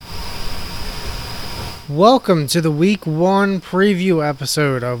Welcome to the Week 1 preview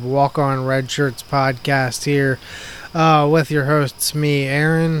episode of Walk On Red Shirts podcast here with your hosts, me,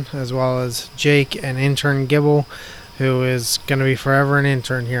 Aaron, as well as Jake and intern Gibble, who is going to be forever an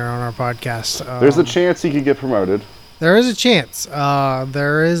intern here on our podcast. There's a chance he could get promoted. There is a chance.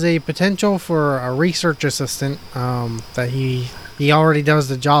 There is a potential for a research assistant that he already does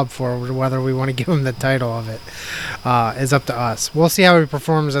the job for. Whether we want to give him the title of it is up to us. We'll see how he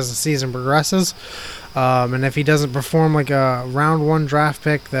performs as the season progresses. And if he doesn't perform like a round 1 draft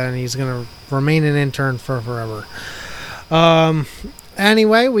pick, then he's going to remain an intern for forever.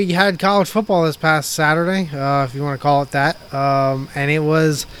 Anyway, we had college football this past Saturday, if you want to call it that. And it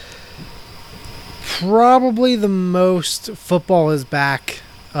was probably the most football is back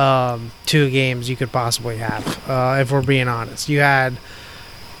 2 games you could possibly have, if we're being honest. You had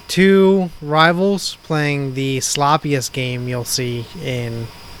 2 rivals playing the sloppiest game you'll see in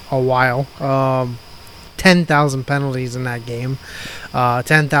a while. 10,000 penalties in that game,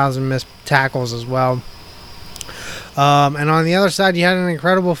 10,000 missed tackles as well. And on the other side, you had an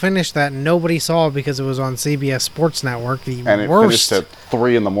incredible finish that nobody saw because it was on CBS Sports Network. It finished at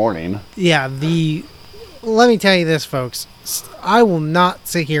 3 in the morning. Yeah, let me tell you this, folks. I will not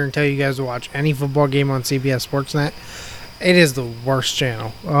sit here and tell you guys to watch any football game on CBS Sportsnet. It is the worst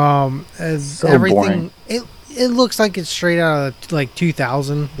channel. So everything boring. It looks like it's straight out of like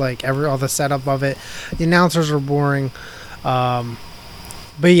 2000, like all the setup of it. The announcers are boring. But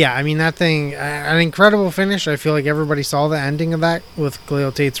yeah, I mean, that thing, an incredible finish. I feel like everybody saw the ending of that with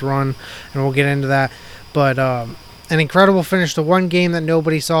Khalil Tate's run, and we'll get into that. But an incredible finish to one game that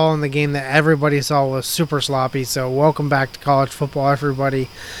nobody saw, and the game that everybody saw was super sloppy. So welcome back to college football, everybody.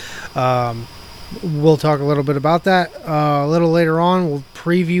 We'll talk a little bit about that a little later on. We'll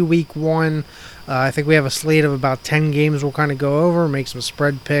preview week 1. I think we have a slate of about 10 games we'll kind of go over, make some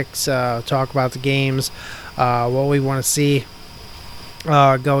spread picks, talk about the games, what we want to see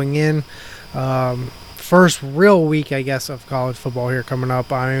going in. First real week, I guess, of college football here coming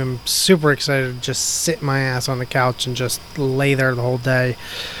up. I am super excited to just sit my ass on the couch and just lay there the whole day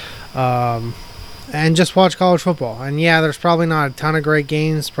and just watch college football. And yeah, there's probably not a ton of great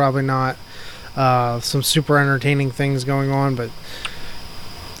games, probably not some super entertaining things going on, but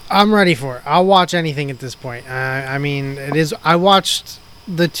I'm ready for it. I'll watch anything at this point. I mean, I watched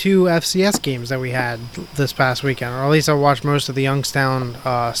the 2 FCS games that we had this past weekend, or at least I watched most of the Youngstown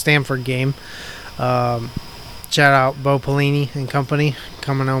Stanford game. Shout out Bo Pelini and company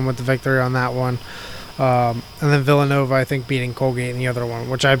coming home with the victory on that one. And then Villanova, I think, beating Colgate in the other one,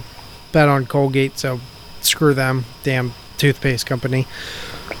 which I bet on Colgate, so screw them. Damn toothpaste company.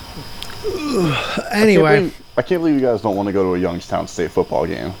 Anyway. I can't believe you guys don't want to go to a Youngstown State football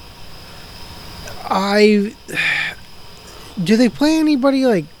game. Do they play anybody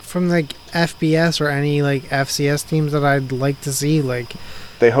like from like FBS or any like FCS teams that I'd like to see? Like,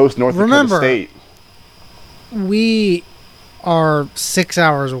 they host North Dakota State. We are 6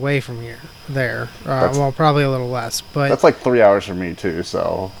 hours away from there. Well, probably a little less, but that's like 3 hours for me too.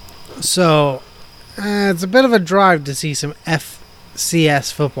 So it's a bit of a drive to see some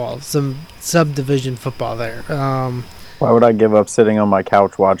FCS football, some subdivision football there. Why would I give up sitting on my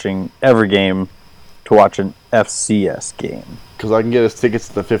couch watching every game to watch an FCS game? Because I can get us tickets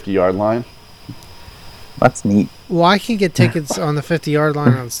to the 50-yard line. That's neat. Well, I can get tickets on the 50-yard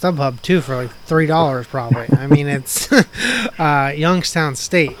line on StubHub too for like $3 probably. I mean, it's Youngstown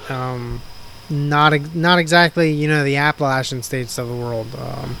State, not exactly the Appalachian states of the world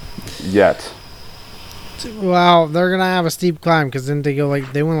yet. Well, they're gonna have a steep climb because then they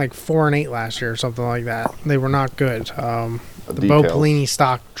went like 4-8 last year or something like that. They were not good. The Bo Pelini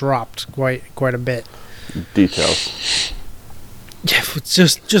stock dropped quite a bit. Details. Yeah, it's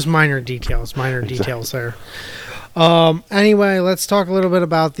just minor details. Details there. Anyway, let's talk a little bit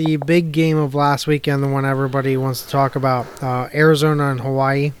about the big game of last weekend, the one everybody wants to talk about. Arizona and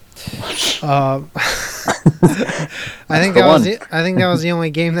Hawaii. I think that was the only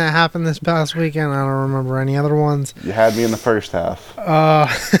game that happened this past weekend. I don't remember any other ones. You had me in the first half.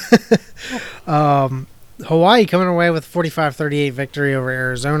 Hawaii coming away with 45-38 victory over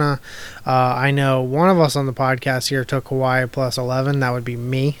Arizona. I know one of us on the podcast here took Hawaii plus 11. That would be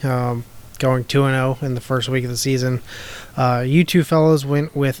me, going 2-0 in the first week of the season. You two fellows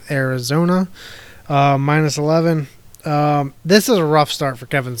went with Arizona, minus 11. This is a rough start for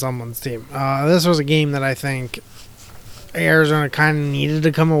Kevin Sumlin's team. This was a game that I think Arizona kind of needed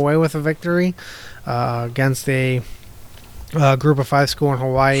to come away with a victory against a group of 5 school in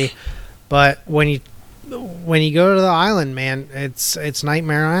Hawaii. But when you when you go to the island, man, it's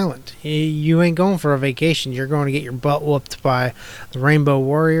Nightmare Island. You ain't going for a vacation. You're going to get your butt whooped by the Rainbow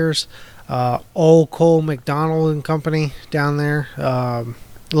Warriors. Old Cole McDonald and company down there,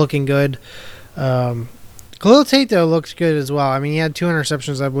 looking good. Khalil Tate, though, looks good as well. I mean, he had 2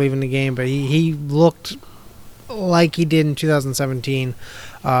 interceptions, I believe, in the game, but he looked like he did in 2017,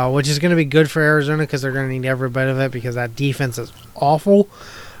 which is going to be good for Arizona because they're going to need every bit of it because that defense is awful.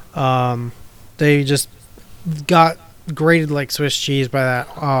 They just got grated like Swiss cheese by that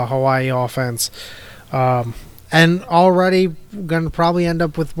Hawaii offense. And already going to probably end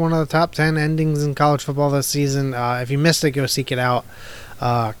up with one of the top 10 endings in college football this season. If you missed it, go seek it out.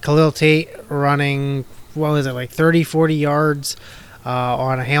 Khalil Tate running, what was it, like 30, 40 yards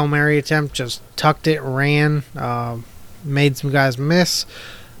on a Hail Mary attempt. Just tucked it, ran, made some guys miss,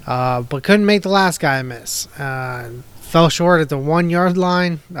 but couldn't make the last guy miss. Fell short at the 1 yard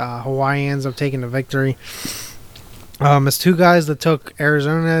line. Hawaii ends up taking the victory. It's 2 guys that took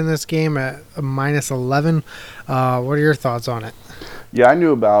Arizona in this game at a -11. What are your thoughts on it? Yeah, I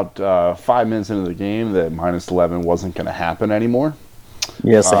knew about 5 minutes into the game that -11 wasn't going to happen anymore.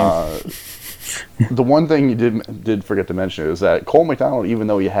 Yeah, same. The one thing you did forget to mention is that Cole McDonald, even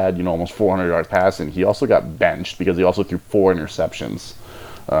though he had almost 400 yards passing, he also got benched because he also threw 4 interceptions.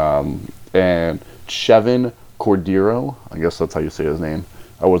 And Chevin Cordero, I guess that's how you say his name.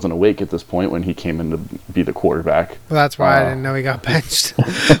 I wasn't awake at this point when he came in to be the quarterback. Well, that's why I didn't know he got benched.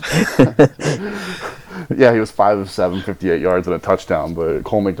 Yeah, he was 5 of 7, 58 yards and a touchdown, but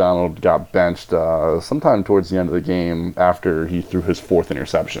Cole McDonald got benched sometime towards the end of the game after he threw his 4th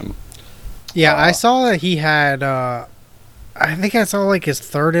interception. Yeah, I saw that he had, I think I saw like his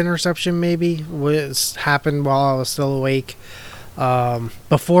 3rd interception maybe happened while I was still awake,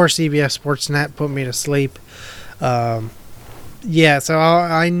 before CBS Sportsnet put me to sleep. Yeah, so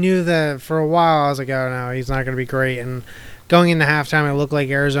I knew that for a while. I was like, oh no, he's not going to be great. And going into halftime, it looked like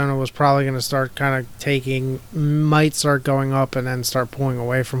Arizona was probably going to start might start going up and then start pulling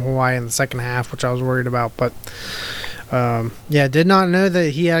away from Hawaii in the second half, which I was worried about. But yeah, did not know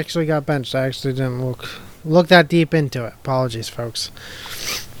that he actually got benched. I actually didn't look that deep into it. Apologies, folks.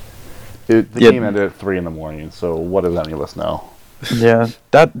 The game ended at 3 in the morning, so what does any of us know? Yeah,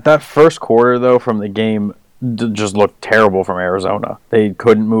 that first quarter, though, from the game just looked terrible from Arizona. They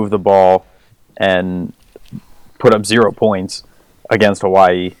couldn't move the ball and put up 0 points against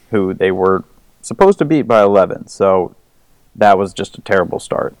Hawaii, who they were supposed to beat by 11. So that was just a terrible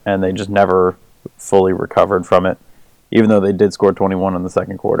start, and they just never fully recovered from it. Even though they did score 21 in the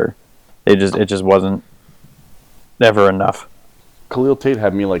second quarter, it just wasn't ever enough. Khalil Tate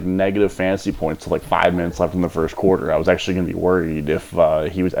had me like negative fantasy points with like 5 minutes left in the first quarter. I was actually going to be worried if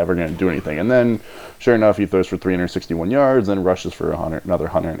he was ever going to do anything. And then, sure enough, he throws for 361 yards, then rushes for another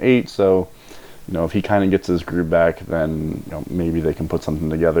 108. So, if he kind of gets his groove back, then maybe they can put something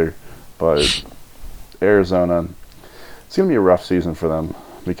together. But Arizona, it's going to be a rough season for them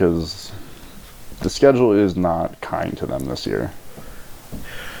because the schedule is not kind to them this year.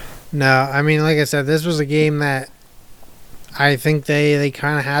 No, I mean, like I said, this was a game that I think they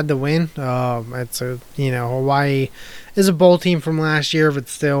kind of had to win. It's Hawaii is a bowl team from last year, but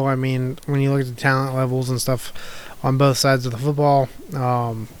still, I mean, when you look at the talent levels and stuff on both sides of the football,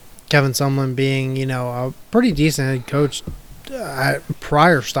 Kevin Sumlin being, a pretty decent head coach at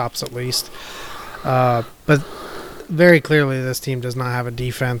prior stops at least. But very clearly this team does not have a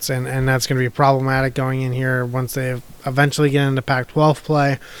defense, and that's going to be problematic going in here once they eventually get into Pac-12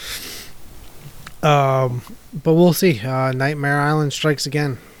 play. But we'll see. Nightmare Island strikes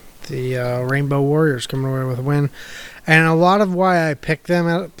again. The Rainbow Warriors coming away with a win. And a lot of why I picked them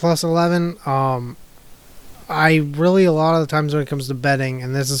at +11, I really, a lot of the times when it comes to betting,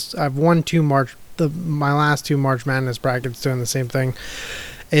 and I've won my last 2 March Madness brackets doing the same thing,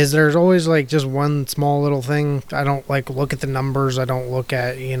 is there's always like just one small little thing. I don't look at the numbers. I don't look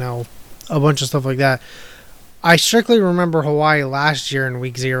at, a bunch of stuff like that. I strictly remember Hawaii last year in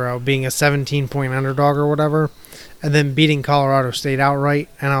week 0 being a 17-point underdog or whatever, and then beating Colorado State outright.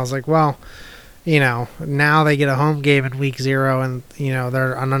 And I was like, well, now they get a home game in week 0 and,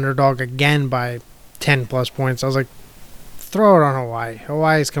 they're an underdog again by 10+ points. I was like, throw it on Hawaii.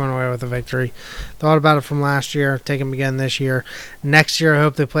 Hawaii's coming away with a victory. Thought about it from last year. Take them again this year. Next year, I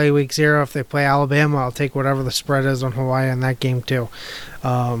hope they play week 0. If they play Alabama, I'll take whatever the spread is on Hawaii in that game too.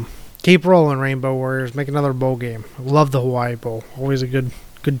 Keep rolling, Rainbow Warriors. Make another bowl game. Love the Hawaii Bowl. Always a good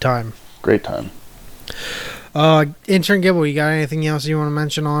time. Great time. Intern Gibble, you got anything else you want to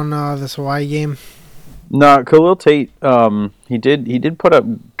mention on this Hawaii game? No, Khalil Tate, he did put up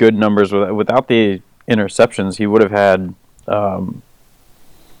good numbers without the interceptions. He would have had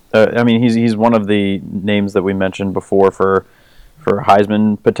I mean, he's one of the names that we mentioned before for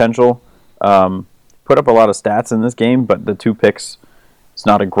Heisman potential. Put up a lot of stats in this game, but the 2 picks, it's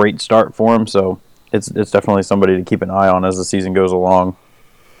not a great start for him. So it's definitely somebody to keep an eye on as the season goes along.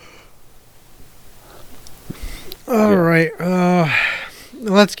 All right,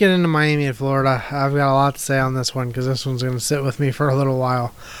 let's get into Miami and Florida. I've got a lot to say on this one because this one's going to sit with me for a little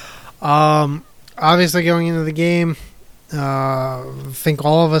while. Obviously, going into the game, I think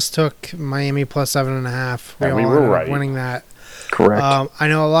all of us took Miami plus 7.5. We were right. Winning that. Correct. I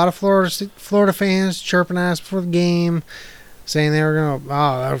know a lot of Florida fans chirping at us before the game, saying they were going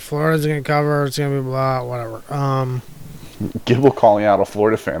to, Florida's going to cover, it's going to be blah, whatever. Gibble calling out a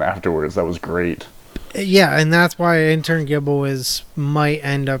Florida fan afterwards, that was great. Yeah, and that's why intern Gibble might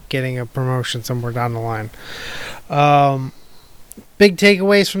end up getting a promotion somewhere down the line. Big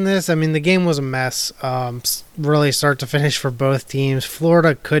takeaways from this. I mean, the game was a mess, really start to finish for both teams.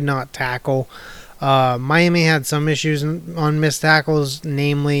 Florida could not tackle. Miami had some issues on missed tackles,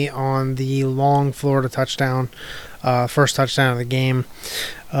 namely on the long Florida touchdown, first touchdown of the game.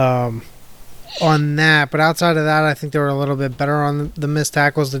 On that, but outside of that, I think they were a little bit better on the missed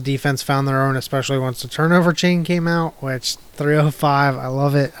tackles. The defense found their own, especially once the turnover chain came out, which 305, I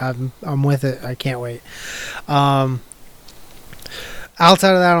love it. I'm with it. I can't wait.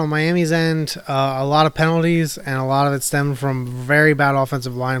 Outside of that, on Miami's end, a lot of penalties, and a lot of it stemmed from very bad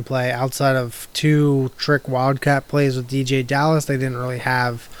offensive line play. Outside of 2 trick wildcat plays with DJ Dallas, they didn't really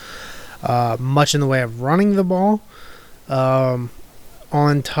have much in the way of running the ball. On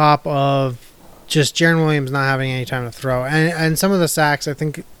top of just Jaron Williams not having any time to throw, and some of the sacks, I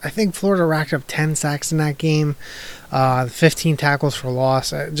think Florida racked up 10 sacks in that game, 15 tackles for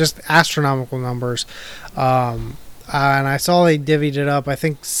loss, just astronomical numbers. And I saw they divvied it up. I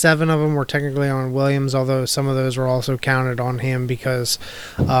think 7 of them were technically on Williams, although some of those were also counted on him because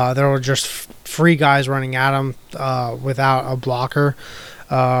there were just free guys running at him without a blocker.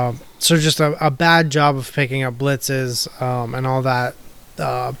 So just a bad job of picking up blitzes and all that.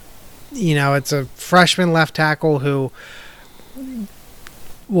 It's a freshman left tackle who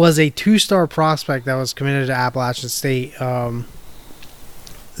was a 2-star prospect that was committed to Appalachian State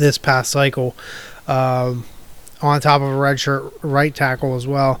this past cycle, on top of a redshirt right tackle as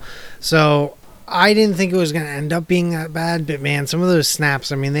well. So I didn't think it was going to end up being that bad, but man, some of those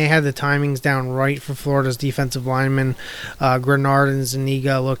snaps, I mean, they had the timings down right for Florida's defensive linemen. Grenard and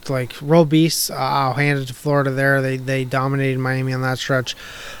Zuniga looked like real beasts. I'll hand it to Florida there. They dominated Miami on that stretch.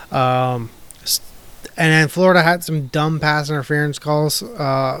 And then Florida had some dumb pass interference calls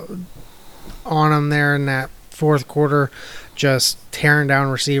on them there in that fourth quarter, just tearing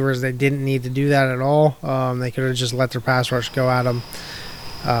down receivers. They didn't need to do that at all. They could have just let their pass rush go at them.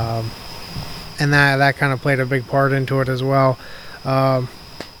 And that kind of played a big part into it as well.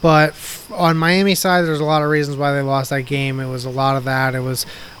 But on Miami side, there's a lot of reasons why they lost that game. It was a lot of that. It was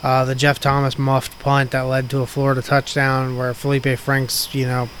the Jeff Thomas muffed punt that led to a Florida touchdown where Felipe Franks,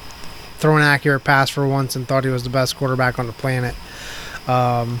 threw an accurate pass for once and thought he was the best quarterback on the planet,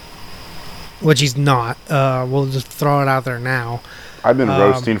 which he's not. We'll just throw it out there now. I've been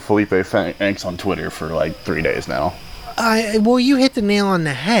roasting Felipe Franks on Twitter for like 3 days now. Well, you hit the nail on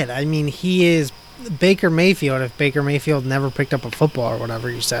the head. I mean, he is Baker Mayfield if Baker Mayfield never picked up a football or whatever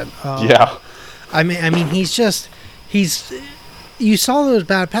you said. Yeah. I mean, he's you saw those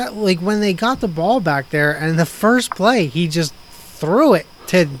bad like when they got the ball back there and the first play, he just threw it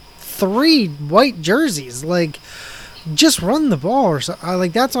to 3 white jerseys. Like, just run the ball or so.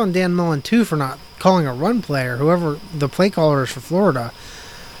 Like, that's on Dan Mullen too for not calling a run play or whoever the play caller is for Florida.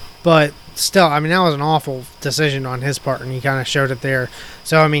 But still, I mean, that was an awful decision on his part, and he kind of showed it there.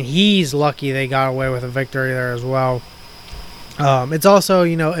 So, I mean, he's lucky they got away with a victory there as well. It's also,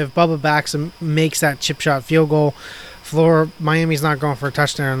 if Bubba Baxter makes that chip shot field goal, Miami's not going for a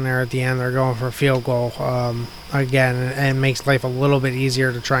touchdown there at the end. They're going for a field goal again, and it makes life a little bit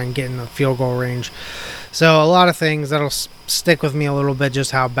easier to try and get in the field goal range. So a lot of things that'll stick with me a little bit,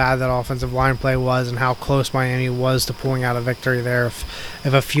 just how bad that offensive line play was and how close Miami was to pulling out a victory there if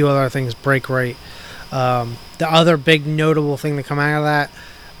a few other things break right. The other big notable thing to come out of that,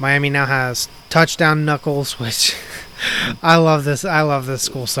 Miami now has touchdown knuckles, which I love this. I love this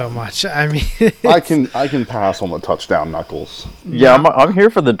school so much. I mean, I can pass on the touchdown knuckles. Yeah, I'm here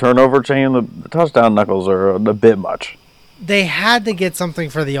for the turnover chain. The touchdown knuckles are a bit much. They had to get something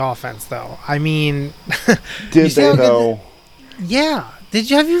for the offense, though. I mean, did they though? Yeah.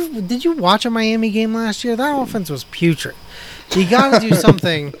 Did you watch a Miami game last year? That offense was putrid. You got to do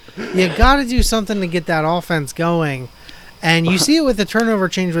something. You got to do something to get that offense going. And you see it with the turnover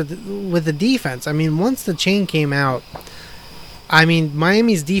change with the defense. I mean, once the chain came out, I mean,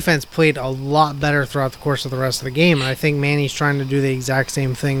 Miami's defense played a lot better throughout the course of the rest of the game, and I think Manny's trying to do the exact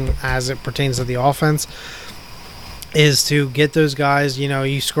same thing as it pertains to the offense, is to get those guys,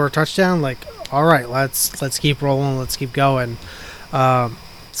 you score a touchdown, like, all right, let's keep rolling, let's keep going.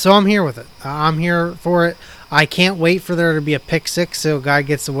 So I'm here with it. I'm here for it. I can't wait for there to be a pick six so a guy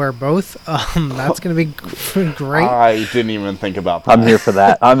gets to wear both. That's going to be great. I didn't even think about that. I'm here for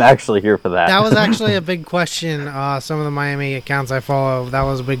that. I'm actually here for that. That was actually a big question. Some of the Miami accounts I follow, that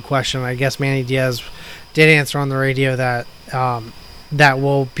was a big question. I guess Manny Diaz did answer on the radio that that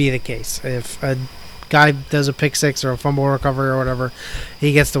will be the case. If a guy does a pick six or a fumble recovery or whatever,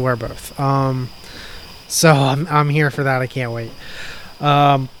 he gets to wear both. So I'm here for that. I can't wait.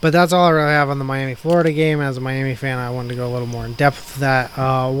 But that's all I really have on the Miami-Florida game. As a Miami fan, I wanted to go a little more in depth with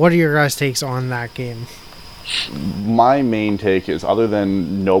that. What are your guys' takes on that game? My main take is, other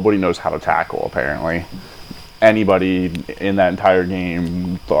than nobody knows how to tackle, apparently, anybody in that entire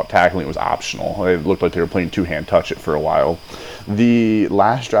game thought tackling was optional. It looked like they were playing two-hand touch it for a while. The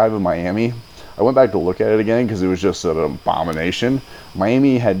last drive of Miami, I went back to look at it again because it was just an abomination.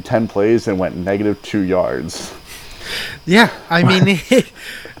 Miami had 10 plays and went -2 yards. Yeah, I mean,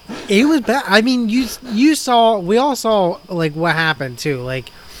 it was bad. I mean, we all saw, like, what happened, too. Like,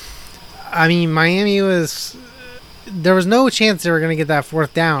 I mean, there was no chance they were going to get that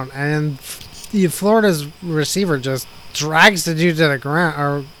fourth down. And Florida's receiver just drags the dude to the ground,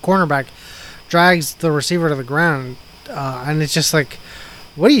 or cornerback drags the receiver to the ground. And it's just like,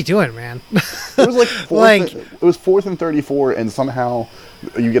 what are you doing, man? It was like it was 4th and 34, and somehow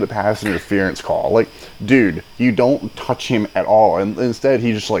you get a pass interference call. Like, dude, you don't touch him at all, and instead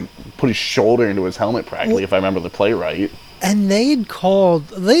he just like put his shoulder into his helmet practically, if I remember the play right. And they'd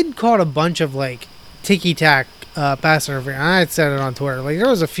called a bunch of like ticky tack pass interference. I had said it on Twitter. Like, there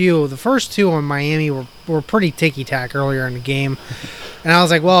was a few. The first two on Miami were pretty ticky tack earlier in the game, and I was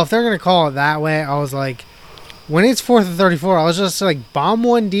like, well, if they're gonna call it that way, I was like, when it's 4th and 34, I was just like, bomb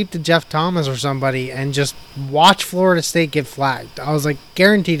one deep to Jeff Thomas or somebody and just watch Florida State get flagged. I was like,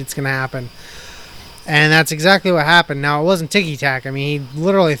 guaranteed it's going to happen. And that's exactly what happened. Now, it wasn't ticky-tack. I mean, he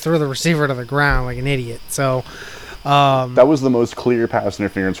literally threw the receiver to the ground like an idiot. So that was the most clear pass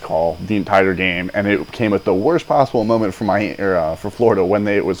interference call the entire game, and it came at the worst possible moment for Florida when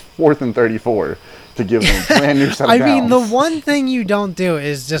it was 4th and 34 to give them a brand new set of downs. I mean, the one thing you don't do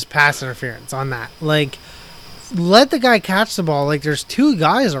is just pass interference on that. Like, let the guy catch the ball. Like, there's two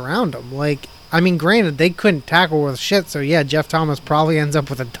guys around him. Like, I mean, granted, they couldn't tackle with shit, so yeah, Jeff Thomas probably ends up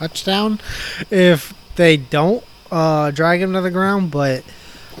with a touchdown if they don't drag him to the ground, but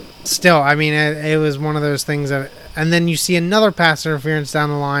still, I mean, it was one of those things that, and then you see another pass interference down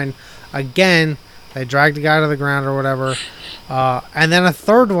the line. Again, they dragged the guy to the ground or whatever, and then a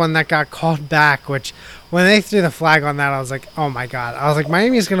third one that got called back, which, when they threw the flag on that, I was like, oh my God. I was like,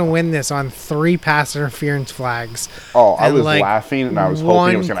 Miami's going to win this on 3 pass interference flags. Oh, I was laughing, and I was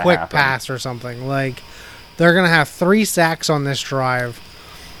hoping it was going to happen. One quick pass or something. Like, they're going to have 3 sacks on this drive,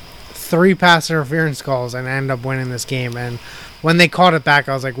 3 pass interference calls, and end up winning this game. And when they called it back,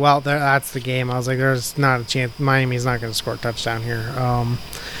 I was like, well, that's the game. I was like, there's not a chance. Miami's not going to score a touchdown here.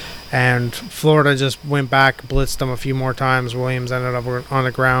 And Florida just went back, blitzed them a few more times. Williams ended up on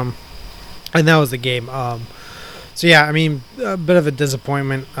the ground. And that was the game. So, yeah, I mean, a bit of a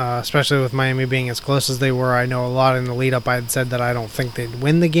disappointment, especially with Miami being as close as they were. I know a lot in the lead-up I had said that I don't think they'd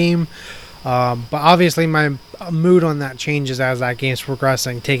win the game. But obviously my mood on that changes as that game's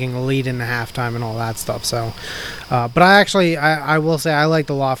progressing, taking a lead in the halftime and all that stuff. So, but I will say I liked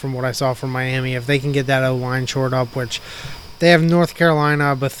a lot from what I saw from Miami. If they can get that O-line shored up, which they have North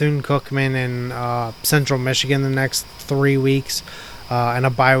Carolina, Bethune-Cookman, and Central Michigan the next 3 weeks. And a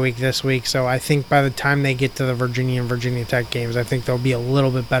bye week this week. So I think by the time they get to the Virginia and Virginia Tech games, I think they'll be a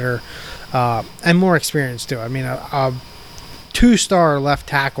little bit better and more experienced too. I mean, a 2-star left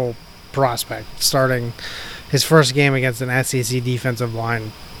tackle prospect starting his first game against an SEC defensive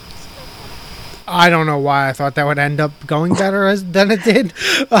line. I don't know why I thought that would end up going better than it did,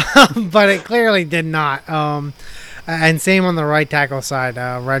 but it clearly did not. And same on the right tackle side,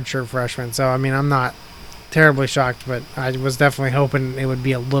 redshirt freshman. So, I mean, I'm not terribly shocked, but I was definitely hoping it would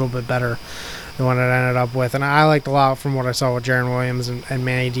be a little bit better than what it ended up with. And I liked a lot from what I saw with Jaron Williams and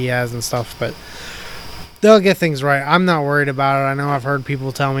Manny Diaz and stuff, but they'll get things right. I'm not worried about it. I know I've heard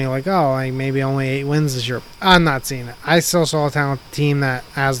people tell me, like, oh, like maybe only 8 wins this year. I'm not seeing it. I still saw a talented team that,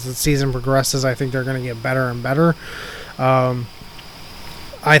 as the season progresses, I think they're going to get better and better.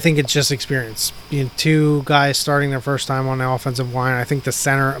 I think it's just experience. 2 guys starting their first time on the offensive line. I think the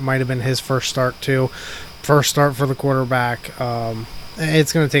center might have been his first start, too. First start for the quarterback.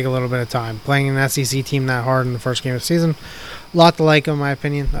 It's going to take a little bit of time. Playing an SEC team that hard in the first game of the season, lot to like in my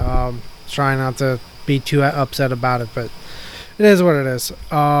opinion. Trying not to be too upset about it, but it is what it is.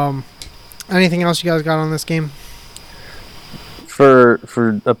 Anything else you guys got on this game? For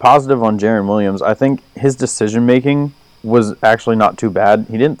a positive on Jaron Williams, I think his decision making was actually not too bad.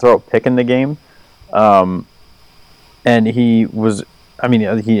 He didn't throw a pick in the game, and he was. I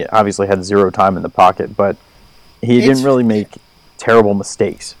mean, he obviously had zero time in the pocket, but he didn't really make terrible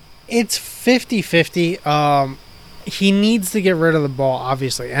mistakes. It's 50-50. He needs to get rid of the ball,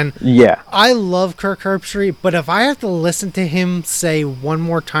 obviously. And yeah, I love Kirk Herbstreit, but if I have to listen to him say one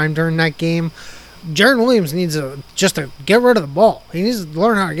more time during that game, Jaron Williams needs to get rid of the ball. He needs to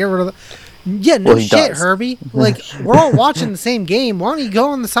learn how to get rid of the... Yeah, no shit, does. Herbie. Like, we're all watching the same game. Why don't you go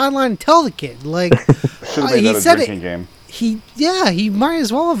on the sideline and tell the kid? Like, should have made that a drinking game. He might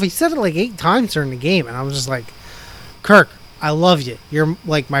as well have. He said it like 8 times during the game, and I was just like, Kirk, I love you. You're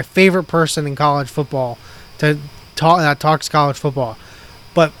like my favorite person in college football that talks college football.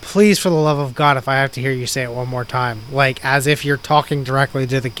 But please, for the love of God, if I have to hear you say it one more time, like as if you're talking directly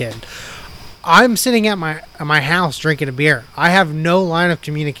to the kid. I'm sitting at my house drinking a beer. I have no line of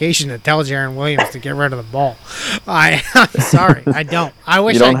communication to tell Jaron Williams to get rid of the ball. I'm sorry, I don't. I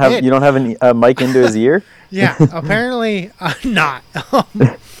wish I did. You don't have a mic into his ear? Yeah, apparently not.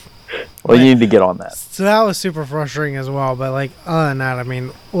 Well, you need to get on that. So that was super frustrating as well. But like other than that, I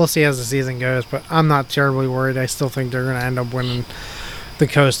mean, we'll see as the season goes. But I'm not terribly worried. I still think they're going to end up winning the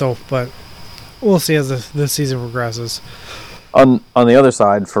Coastal. But we'll see as the season progresses. On the other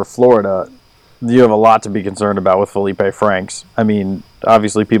side, for Florida, you have a lot to be concerned about with Felipe Franks. I mean,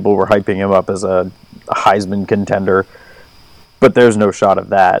 obviously people were hyping him up as a Heisman contender, but there's no shot of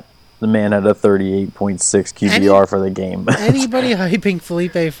that. The man had a 38.6 QBR for the game. Anybody hyping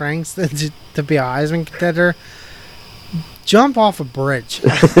Felipe Franks to be a Heisman contender, jump off a bridge.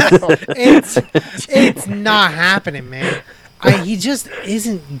 It's not happening, man. He just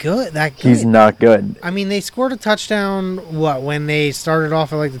isn't good. He's not good. I mean, they scored a touchdown, when they started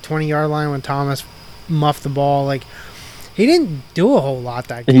off at like the 20-yard line when Thomas muffed the ball. Like, he didn't do a whole lot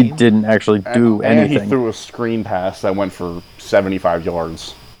that game. He didn't actually do anything. And he threw a screen pass that went for 75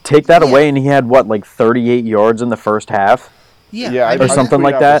 yards. Take that away, and he had, 38 yards in the first half? Yeah, or something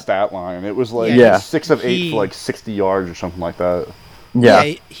like that. The stat line. It was like 6 of 8 for like 60 yards or something like that.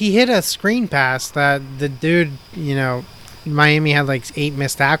 Yeah, he hit a screen pass that the dude, Miami had like 8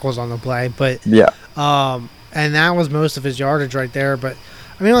 missed tackles on the play, but and that was most of his yardage right there. But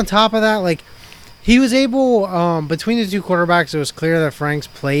I mean, on top of that, like he was able between the two quarterbacks, it was clear that Franks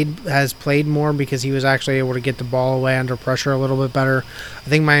has played more because he was actually able to get the ball away under pressure a little bit better. I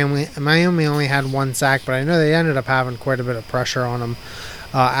think Miami only had 1 sack, but I know they ended up having quite a bit of pressure on him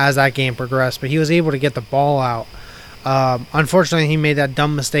as that game progressed. But he was able to get the ball out. Unfortunately, he made that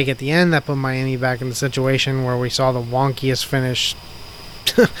dumb mistake at the end that put Miami back in the situation where we saw the wonkiest finish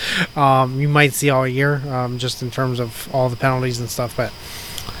you might see all year, just in terms of all the penalties and stuff. But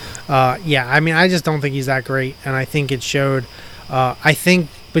I mean, I just don't think he's that great, and I think it showed. I think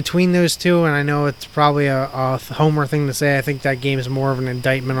between those two, and I know it's probably a homer thing to say, I think that game is more of an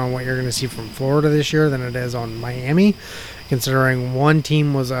indictment on what you're going to see from Florida this year than it is on Miami, considering one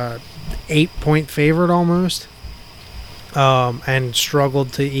team was a 8-point favorite almost. And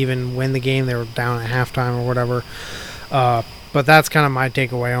struggled to even win the game. They were down at halftime or whatever. But that's kind of my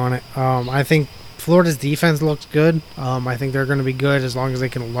takeaway on it. I think Florida's defense looks good. I think they're going to be good as long as they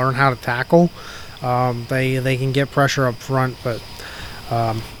can learn how to tackle. They can get pressure up front, but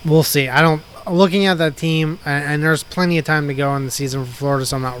we'll see. Looking at that team, and there's plenty of time to go in the season for Florida,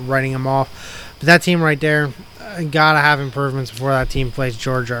 so I'm not writing them off. But that team right there, got to have improvements before that team plays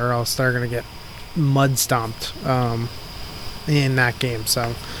Georgia, or else they're going to get mud stomped in that game.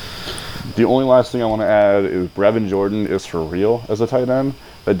 So the only last thing I want to add is Brevin Jordan is for real as a tight end.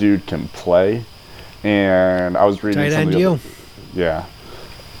 That dude can play, and I was reading tight end you. Yeah,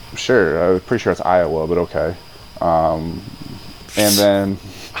 sure. I'm pretty sure it's Iowa, but okay. And then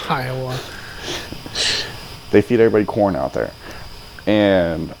Iowa, they feed everybody corn out there.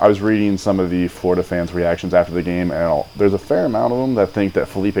 And I was reading some of the Florida fans' reactions after the game, and there's a fair amount of them that think that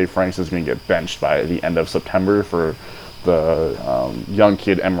Felipe Franks is going to get benched by the end of September for the young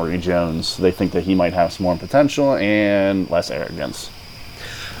kid Emory Jones. They think that he might have some more potential and less arrogance.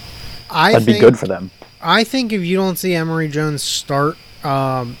 That'd be good for them. I think if you don't see Emory Jones start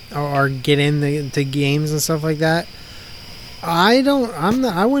or get into games and stuff like that, I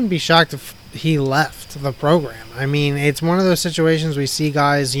wouldn't be shocked if he left the program. I mean, it's one of those situations we see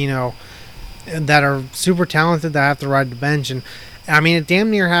guys, that are super talented that have to ride the bench. And I mean, it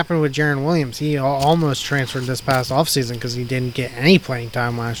damn near happened with Jaron Williams. He almost transferred this past offseason because he didn't get any playing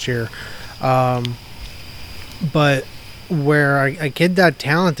time last year. But where a kid that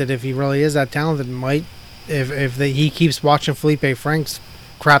talented, if he really is that talented, might he keeps watching Felipe Franks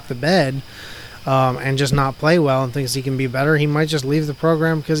crap the bed and just not play well and thinks he can be better, he might just leave the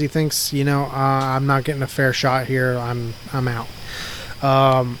program because he thinks, I'm not getting a fair shot here. I'm out.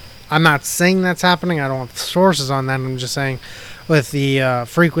 I'm not saying that's happening. I don't have sources on that. I'm just saying with the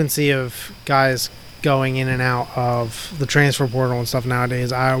frequency of guys going in and out of the transfer portal and stuff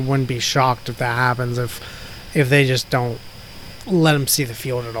nowadays, I wouldn't be shocked if that happens if they just don't let him see the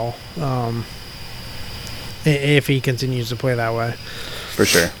field at all. If he continues to play that way. For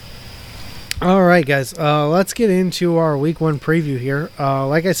sure. All right, guys. Let's get into our Week 1 preview here.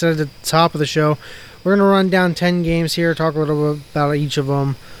 Like I said at the top of the show, we're going to run down 10 games here, talk a little bit about each of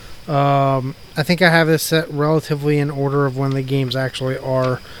them. I think I have this set relatively in order of when the games actually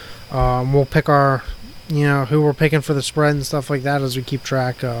are. We'll pick our, who we're picking for the spread and stuff like that as we keep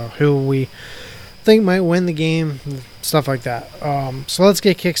track, who we think might win the game, stuff like that. So let's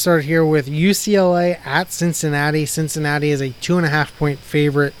get kickstarted here with UCLA at Cincinnati. Cincinnati is a 2.5 point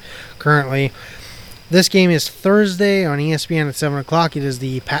favorite currently. This game is Thursday on ESPN at 7 o'clock. It is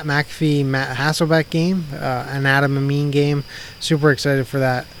the Pat McAfee, Matt Hasselbeck game, an Adam Amin game. Super excited for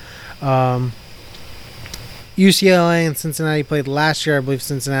that. UCLA and Cincinnati played last year. I believe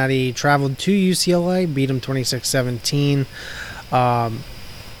Cincinnati traveled to UCLA, beat them 26-17.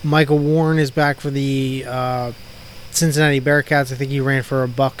 Michael Warren is back for the Cincinnati Bearcats. I think he ran for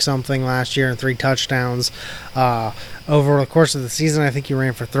 $1 something last year and 3 touchdowns. Over the course of the season, I think he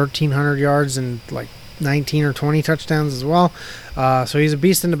ran for 1,300 yards and like 19 or 20 touchdowns as well. So he's a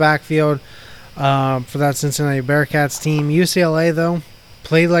beast in the backfield for that Cincinnati Bearcats team. UCLA, though,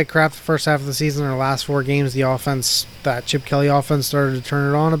 played like crap the first half of the season. Their last 4 games, the offense, that Chip Kelly offense, started to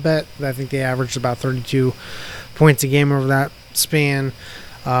turn it on a bit. I think they averaged about 32 points a game over that span.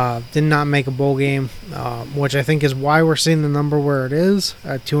 Did not make a bowl game, which I think is why we're seeing the number where it is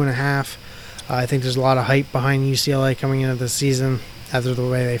at 2.5. I think there's a lot of hype behind UCLA coming into the season after the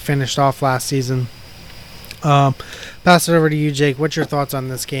way they finished off last season. Pass it over to you, Jake. What's your thoughts on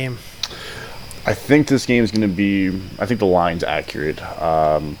this game? I think this game is going to be, I think the line's accurate.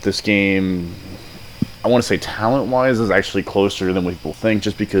 This game, I want to say talent-wise, is actually closer than what people think,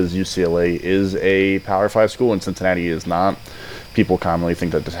 just because UCLA is a Power 5 school and Cincinnati is not. People commonly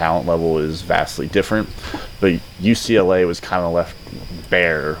think that the talent level is vastly different, but UCLA was kind of left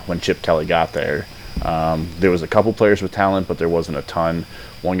bare when Chip Kelly got there. There was a couple players with talent, but there wasn't a ton.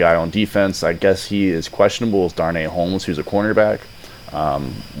 One guy on defense, I guess he is questionable, is Darnay Holmes, who's a cornerback.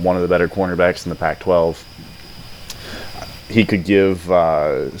 One of the better cornerbacks in the Pac-12. He could give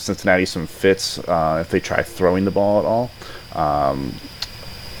Cincinnati some fits if they try throwing the ball at all.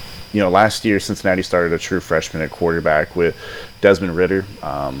 Last year Cincinnati started a true freshman at quarterback with Desmond Ridder.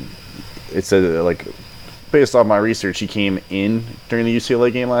 It's based off my research, he came in during the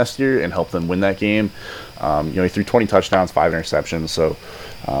UCLA game last year and helped them win that game. He threw 20 touchdowns, 5 interceptions, so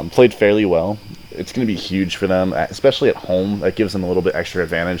played fairly well. It's going to be huge for them, especially at home. That gives them a little bit extra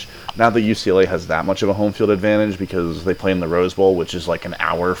advantage. Not that UCLA has that much of a home field advantage because they play in the Rose Bowl, which is like an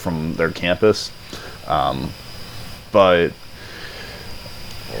hour from their campus. But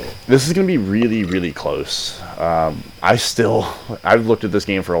this is going to be really, really close. I've looked at this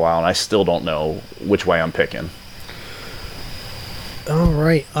game for a while, and I still don't know which way I'm picking. All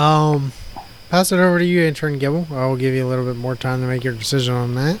right. Pass it over to you, Intern Gibble. I'll give you a little bit more time to make your decision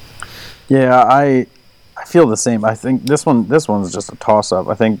on that. Yeah, I feel the same. I think this one's just a toss-up.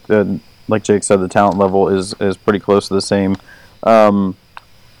 I think that, like Jake said, the talent level is pretty close to the same. The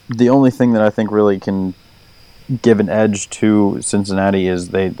only thing that I think really can give an edge to Cincinnati is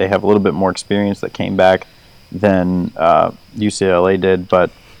they have a little bit more experience that came back than UCLA did.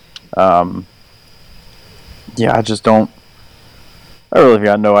 But, I really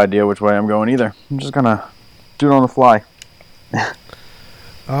got no idea which way I'm going either. I'm just going to do it on the fly.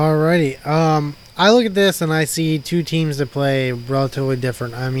 Alrighty. I look at this and I see 2 teams that play relatively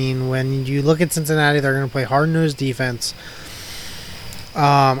different. I mean, when you look at Cincinnati, they're going to play hard-nosed defense.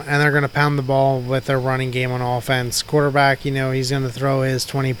 And they're going to pound the ball with their running game on offense. Quarterback, he's going to throw his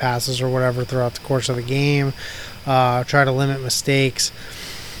 20 passes or whatever throughout the course of the game. Try to limit mistakes.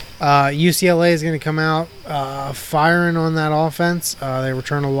 UCLA is going to come out firing on that offense. They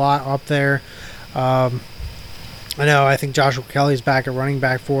return a lot up there. I think Joshua Kelly's back at running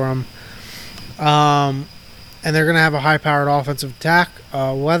back for them. And they're going to have a high-powered offensive attack.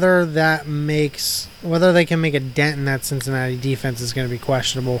 Whether they can make a dent in that Cincinnati defense is going to be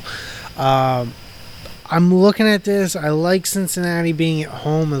questionable. I'm looking at this. I like Cincinnati being at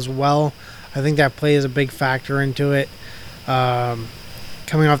home as well. I think that plays a big factor into it.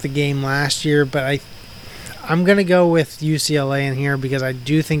 Coming off the game last year, but I'm going to go with UCLA in here because I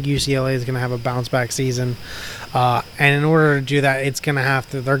do think UCLA is going to have a bounce back season. And in order to do that,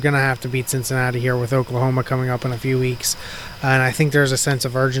 they're going to have to beat Cincinnati here with Oklahoma coming up in a few weeks. And I think there's a sense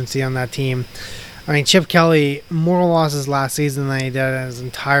of urgency on that team. I mean, Chip Kelly, more losses last season than he did his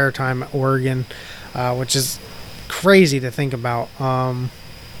entire time at Oregon, which is crazy to think about.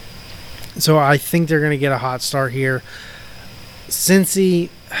 So I think they're going to get a hot start here. Cincy,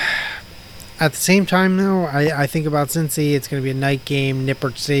 at the same time, though, I think about Cincy. It's going to be a night game,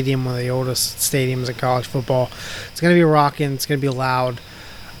 Nippert Stadium, one of the oldest stadiums in college football. It's going to be rocking. It's going to be loud.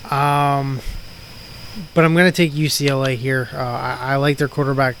 But I'm going to take UCLA here. I like their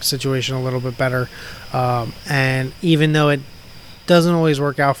quarterback situation a little bit better. And even though it doesn't always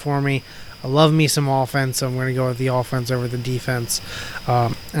work out for me, I love me some offense, so I'm going to go with the offense over the defense.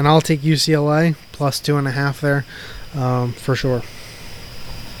 And I'll take UCLA plus 2.5 there for sure.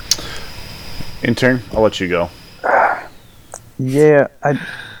 Intern, I'll let you go. Yeah,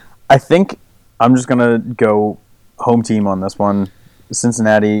 I think I'm just gonna go home team on this one.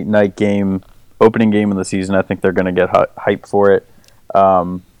 Cincinnati night game, opening game of the season. I think they're gonna get hyped for it. I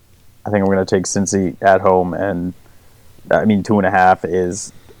think I'm gonna take Cincy at home, and I mean 2.5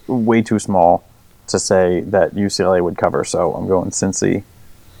 is way too small to say that UCLA would cover. So I'm going Cincy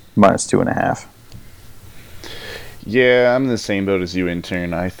minus 2.5. Yeah, I'm in the same boat as you,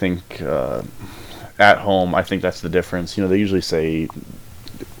 Intern. I think at home, I think that's the difference. They usually say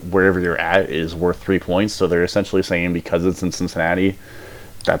wherever you're at is worth 3 points, so they're essentially saying because it's in Cincinnati,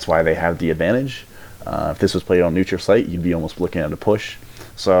 that's why they have the advantage. If this was played on neutral site, you'd be almost looking at a push.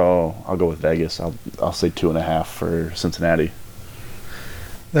 So I'll go with Vegas. I'll say 2.5 for Cincinnati.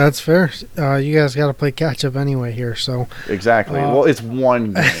 That's fair. You guys got to play catch up anyway here, so exactly. Well, it's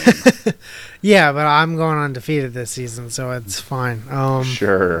one game. Yeah, but I'm going undefeated this season, so it's fine.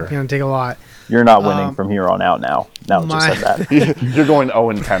 Sure. It's going to take a lot. You're not winning from here on out now. Now that you said that. You're going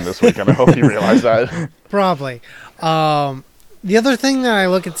 0-10 this week, and I hope you realize that. Probably. The other thing that I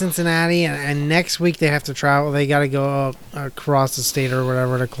look at Cincinnati, and next week they have to travel. They got to go across the state or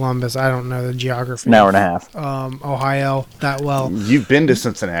whatever to Columbus. I don't know the geography. An hour and a half. Ohio that well. You've been to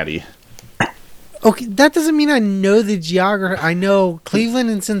Cincinnati. Okay, that doesn't mean I know the geography. I know Cleveland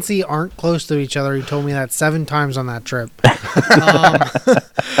and Cincy aren't close to each other. He told me that 7 times on that trip.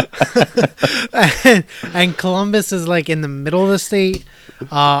 And Columbus is like in the middle of the state.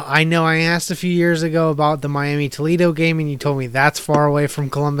 I know I asked a few years ago about the Miami-Toledo game, and you told me that's far away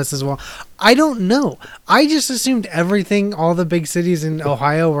from Columbus as well. I don't know. I just assumed all the big cities in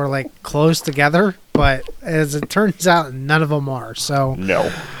Ohio were like close together, but as it turns out, none of them are. So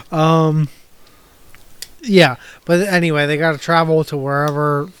no. Yeah, but anyway, they got to travel to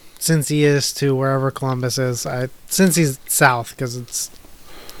wherever Cincy is to wherever Columbus is. Cincy's south because it's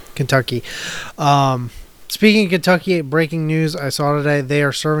Kentucky. Speaking of Kentucky, breaking news I saw today, they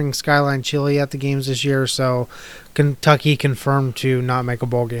are serving Skyline Chili at the games this year, so Kentucky confirmed to not make a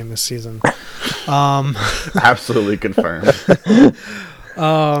bowl game this season. Absolutely confirmed.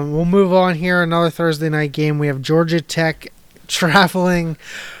 We'll move on here. Another Thursday night game. We have Georgia Tech traveling.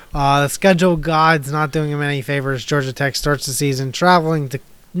 The schedule god's not doing him any favors. Georgia Tech starts the season traveling to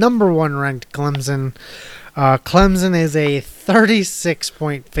number 1 ranked Clemson. Clemson is a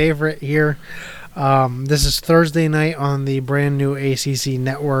 36-point favorite here. This is Thursday night on the brand new ACC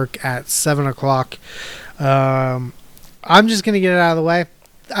network at 7 o'clock. I'm just going to get it out of the way.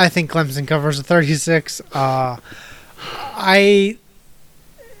 I think Clemson covers a 36. I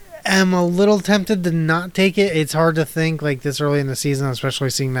am a little tempted to not take it. It's hard to think like this early in the season, especially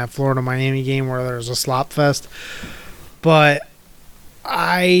seeing that Florida-Miami game where there's a slop fest. But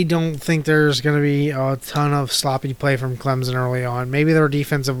I don't think there's going to be a ton of sloppy play from Clemson early on. Maybe their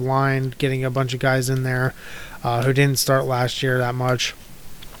defensive line, getting a bunch of guys in there who didn't start last year that much.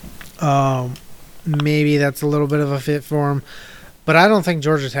 Maybe that's a little bit of a fit for them. But I don't think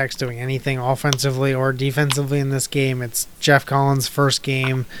Georgia Tech's doing anything offensively or defensively in this game. It's Jeff Collins' first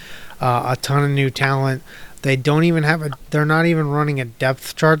game, a ton of new talent. They don't even they're not even running a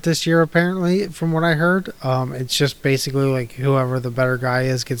depth chart this year, apparently, from what I heard. It's just basically like whoever the better guy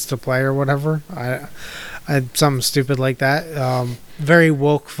is gets to play or whatever. Something stupid like that. Very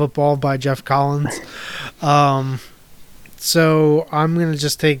woke football by Jeff Collins. So I'm gonna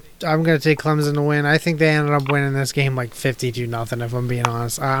take Clemson to win. I think they ended up winning this game like 52-0. If I'm being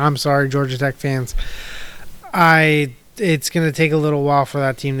honest, I'm sorry, Georgia Tech fans. It's gonna take a little while for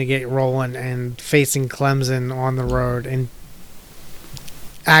that team to get rolling, and facing Clemson on the road and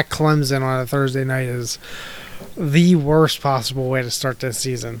at Clemson on a Thursday night is the worst possible way to start this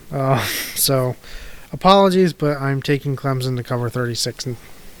season. So apologies, but I'm taking Clemson to cover 36.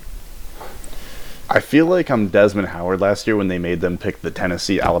 I feel like I'm Desmond Howard last year when they made them pick the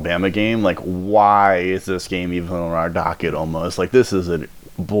Tennessee-Alabama game. Like, why is this game even on our docket almost? Like, this is a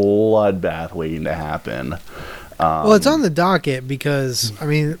bloodbath waiting to happen. Well, it's on the docket because, I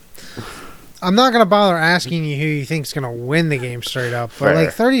mean, I'm not going to bother asking you who you think's going to win the game straight up. But, Fair.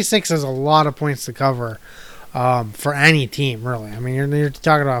 like, 36 is a lot of points to cover for any team, really. I mean, you're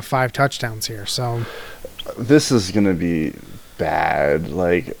talking about 5 touchdowns here, so... This is going to be bad.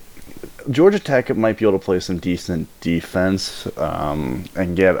 Like, Georgia Tech might be able to play some decent defense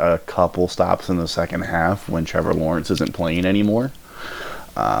and get a couple stops in the second half when Trevor Lawrence isn't playing anymore.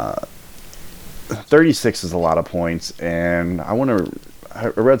 36 is a lot of points, and I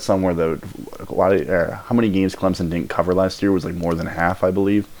read somewhere that how many games Clemson didn't cover last year was like more than half, I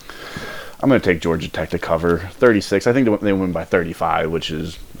believe. I'm going to take Georgia Tech to cover 36. I think they win by 35, which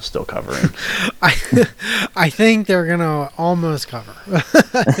is still covering. I think they're going to almost cover.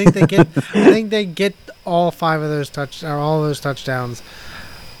 I think they get all 5 of those all those touchdowns,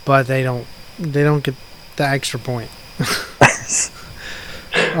 but they don't get the extra point.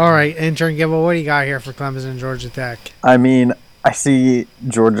 All right, intern Gibble, what do you got here for Clemson and Georgia Tech? I mean, I see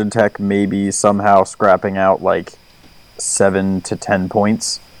Georgia Tech maybe somehow scrapping out like 7 to 10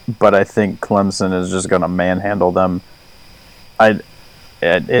 points, but I think Clemson is just going to manhandle them.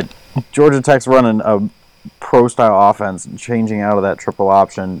 Georgia Tech's running a pro-style offense, changing out of that triple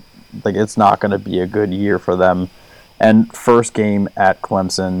option. Like, it's not going to be a good year for them. And first game at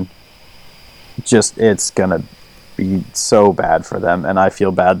Clemson, it's going to be so bad for them, and I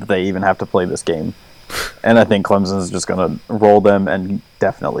feel bad that they even have to play this game. And I think Clemson's just going to roll them and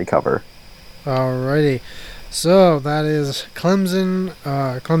definitely cover. Alrighty. So that is Clemson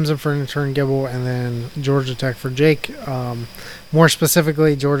for intern Gibble, and then Georgia Tech for Jake. More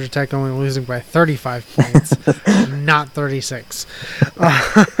specifically, Georgia Tech only losing by 35 points, not 36.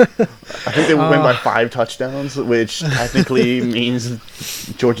 I think they win by 5 touchdowns, which technically means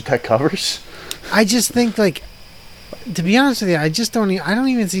Georgia Tech covers. I just think, like, to be honest with you, I don't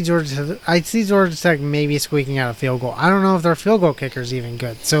even see Georgia Tech. I see Georgia Tech maybe squeaking out a field goal. I don't know if their field goal kicker is even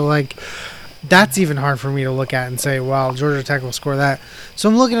good. So, like, that's even hard for me to look at and say, wow, Georgia Tech will score that. So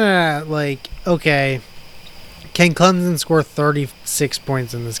I'm looking at, like, okay, can Clemson score 36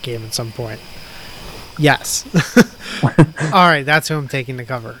 points in this game at some point? Yes. All right, that's who I'm taking to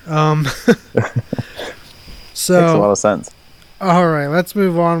cover. So Makes a lot of sense. All right, let's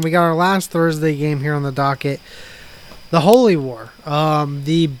move on. We got our last Thursday game here on the docket. The Holy War,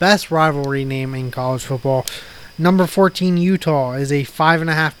 the best rivalry name in college football. Number 14, Utah, is a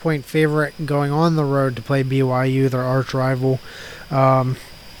 5.5-point favorite going on the road to play BYU, their arch rival.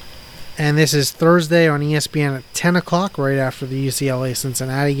 And this is Thursday on ESPN at 10 o'clock, right after the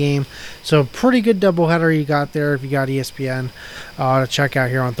UCLA-Cincinnati game. So pretty good doubleheader you got there if you got ESPN to check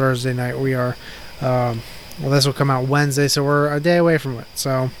out here on Thursday night. We are, this will come out Wednesday, so we're a day away from it.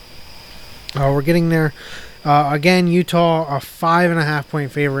 So we're getting there. Again, Utah, a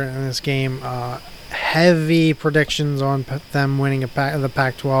 5.5-point favorite in this game. Heavy predictions on them winning the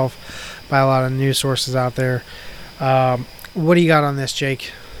Pac-12 by a lot of news sources out there. What do you got on this,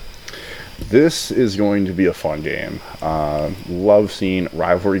 Jake? This is going to be a fun game. Love seeing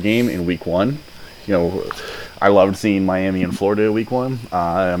rivalry game in week 1. You know, I loved seeing Miami and Florida week 1.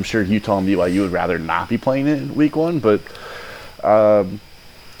 I'm sure Utah and BYU would rather not be playing it in week 1, but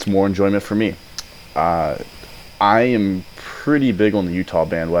it's more enjoyment for me. I am pretty big on the Utah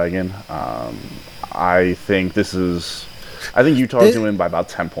bandwagon. I think Utah is going to win by about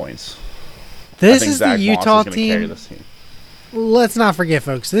 10 points. This is the Utah team. Let's not forget,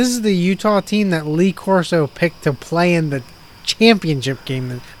 folks, this is the Utah team that Lee Corso picked to play in the championship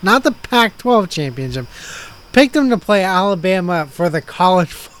game, not the Pac-12 championship. Picked them to play Alabama for the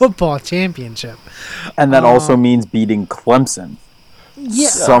college football championship. And that also means beating Clemson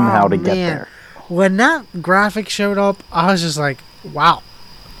somehow to get there. When that graphic showed up, I was just like, wow.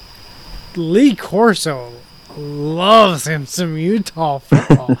 Lee Corso loves him some Utah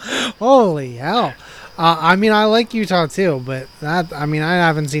football. Holy hell. I mean, I like Utah too, but I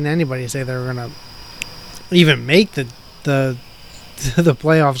haven't seen anybody say they were going to even make the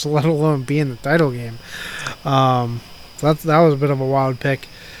playoffs, let alone be in the title game. So that was a bit of a wild pick.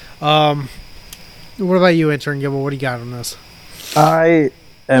 What about you, intern Gibble? What do you got on this? I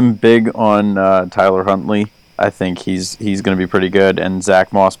am big on Tyler Huntley. I think he's going to be pretty good, and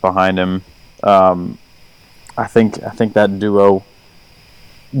Zach Moss behind him. I think that duo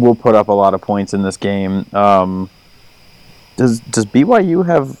will put up a lot of points in this game. Does BYU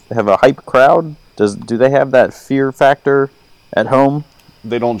have a hype crowd? Do they have that fear factor at home?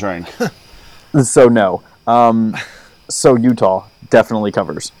 They don't drink. So no. So Utah definitely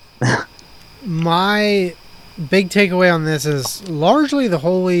covers. my big takeaway on this is largely the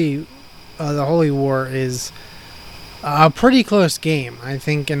Holy War is a pretty close game. I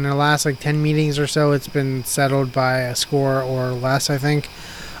think in the last 10 meetings or so, it's been settled by a score or less, I think,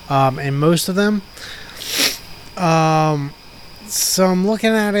 in most of them. So I'm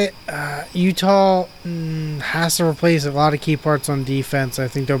looking at it. Utah has to replace a lot of key parts on defense. I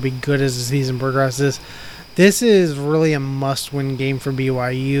think they'll be good as the season progresses. This is really a must-win game for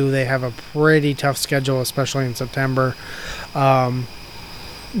BYU. They have a pretty tough schedule, especially in September. That's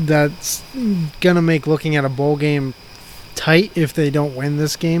going to make looking at a bowl game tight if they don't win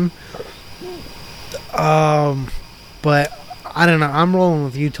this game. But I don't know. I'm rolling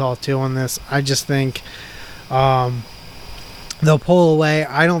with Utah, too, on this. I just think they'll pull away.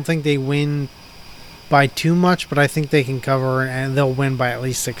 I don't think they win by too much, but I think they can cover and they'll win by at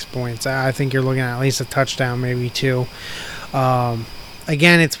least 6 points. I think you're looking at least a touchdown, maybe 2.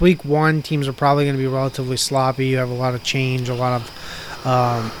 Again, it's week 1. Teams are probably going to be relatively sloppy. You have a lot of change, a lot of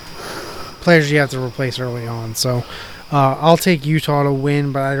players you have to replace early on. So I'll take Utah to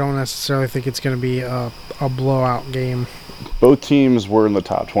win, but I don't necessarily think it's going to be a blowout game. Both teams were in the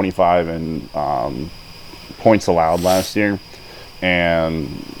top 25 in points allowed last year,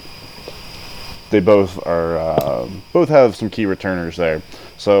 and they both have some key returners there.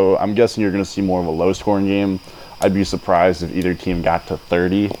 So I'm guessing you're going to see more of a low-scoring game. I'd be surprised if either team got to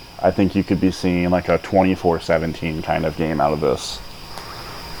 30. I think you could be seeing a 24-17 kind of game out of this.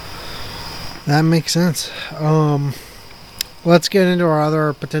 That makes sense. Let's get into our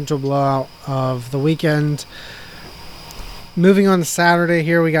other potential blowout of the weekend. Moving on to Saturday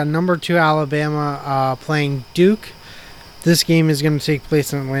here, we got number 2 Alabama playing Duke. This game is going to take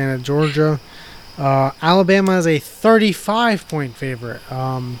place in Atlanta, Georgia. Alabama is a 35-point favorite.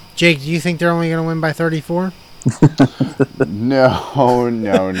 Jake, do you think they're only going to win by 34? No.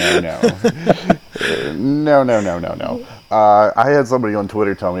 No. I had somebody on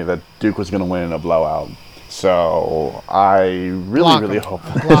Twitter tell me that Duke was going to win in a blowout. So I really hope.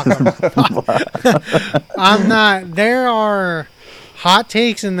 Block them. I'm not. There are hot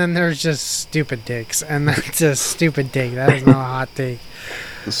takes, and then there's just stupid takes, and that's a stupid take. That is not a hot take.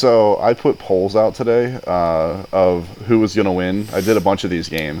 So I put polls out today of who was going to win. I did a bunch of these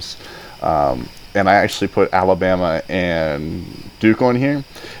games, and I actually put Alabama and Duke on here,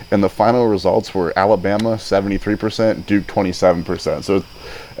 and the final results were Alabama 73%, Duke 27%. So,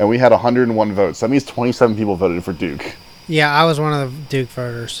 and we had 101 votes. That means 27 people voted for Duke. Yeah, I was one of the Duke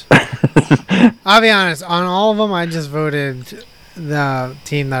voters. I'll be honest. On all of them, I just voted the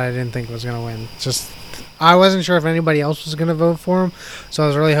team that I didn't think was going to win. Just I wasn't sure if anybody else was going to vote for them, so I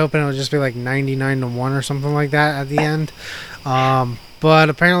was really hoping it would just be 99-1 or something like that at the end. But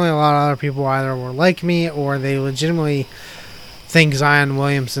apparently a lot of other people either were like me or they legitimately think Zion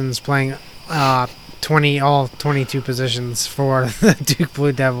Williamson's playing all 22 positions for the Duke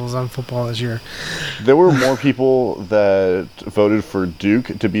Blue Devils on football this year. There were more people that voted for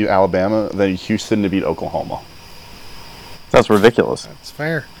Duke to beat Alabama than Houston to beat Oklahoma. That's ridiculous. That's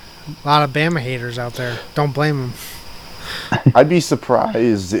fair. A lot of Bama haters out there. Don't blame them. I'd be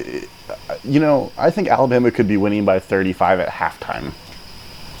surprised. I think Alabama could be winning by 35 at halftime.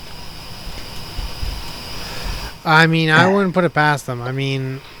 I mean, I wouldn't put it past them. I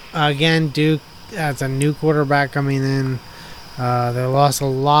mean, again, Duke has a new quarterback coming in. They lost a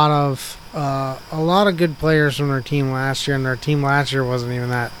lot of good players from their team last year, and their team last year wasn't even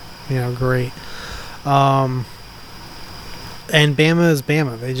that great. And Bama is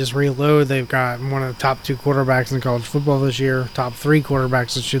Bama. They just reload. They've got one of the top 2 quarterbacks in college football this year. Top 3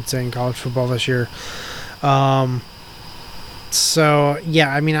 quarterbacks, I should say, in college football this year. So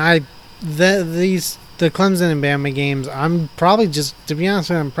yeah, I mean, the Clemson and Bama games, I'm probably just, to be honest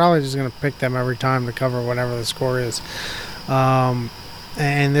with you, I'm probably just going to pick them every time to cover whatever the score is. And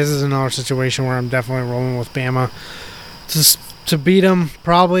this is another situation where I'm definitely rolling with Bama to beat them.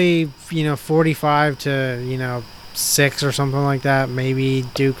 Probably 45 to 6 or something like that. Maybe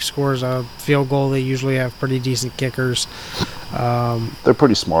Duke scores a field goal. They usually have pretty decent kickers. They're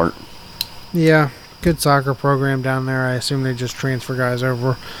pretty smart. Yeah, good soccer program down there. I assume they just transfer guys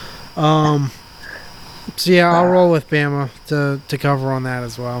over. So yeah, I'll roll with Bama to cover on that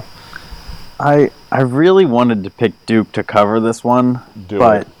as well. I really wanted to pick Duke to cover this one,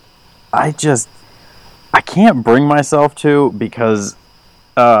 but I can't bring myself to, because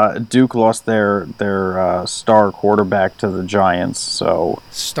Duke lost their star quarterback to the Giants. So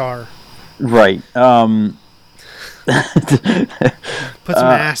star, right? Put some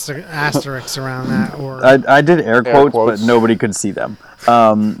asterisks around that. Or I did air quotes, but nobody could see them.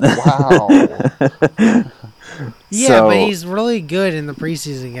 Wow. Yeah, So- but he's really good in the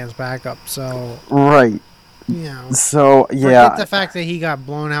preseason against backup. So Right. So forget yeah, the fact that he got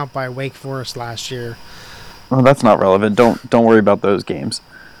blown out by Wake Forest last year. well, that's not relevant. Don't worry about those games.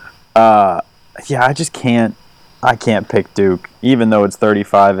 Yeah, I just can't. I can't pick Duke, even though it's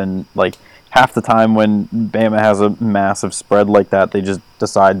 35 and like half the time when Bama has a massive spread like that, they just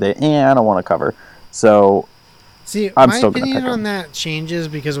decide I don't want to cover. So See, I'm my still gonna opinion pick on him. that changes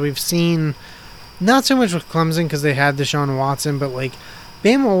because we've seen not so much with Clemson because they had Deshaun Watson, but like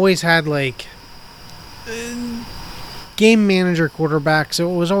Bama always had like game manager quarterback,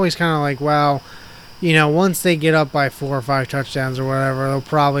 so it was always kind of like, well, once they get up by 4 or 5 touchdowns or whatever, they'll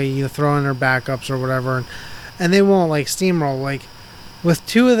probably throw in their backups or whatever, and they won't like steamroll. Like with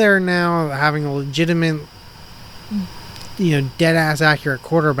Tua there now having a legitimate, dead ass accurate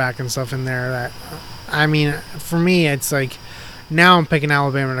quarterback and stuff in there. That I mean, for me, it's like now I'm picking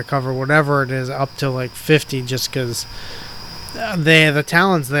Alabama to cover whatever it is up to like 50, just because the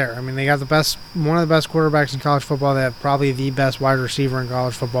talent's there. I mean, they got one of the best quarterbacks in college football. They have probably the best wide receiver in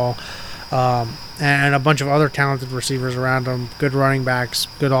college football, and a bunch of other talented receivers around them. Good running backs,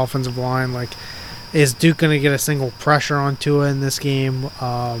 good offensive line. Like, is Duke going to get a single pressure on Tua in this game?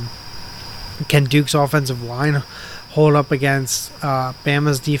 Can Duke's offensive line hold up against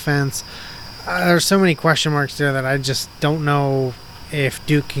Bama's defense? There's so many question marks there that I just don't know if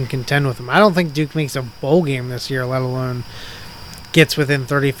Duke can contend with them. I don't think Duke makes a bowl game this year, let alone gets within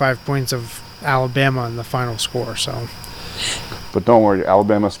 35 points of Alabama in the final score. So, But don't worry,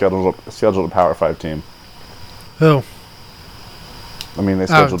 Alabama scheduled a Power 5 team. who? I mean, they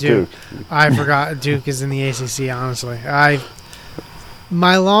scheduled Duke. Duke. I forgot Duke is in the ACC. Honestly,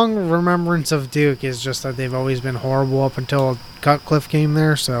 my long remembrance of Duke is just that they've always been horrible up until Cutcliffe came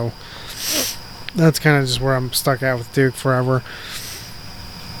there. So that's kind of just where I'm stuck at with Duke forever.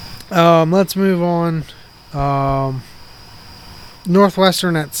 Let's move on.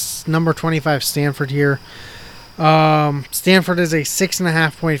 Northwestern at number 25, Stanford here. Stanford is a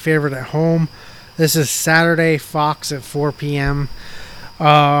 6.5 point favorite at home. This is Saturday, Fox at 4 p.m.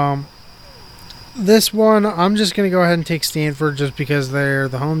 This one, I'm just going to go ahead and take Stanford just because they're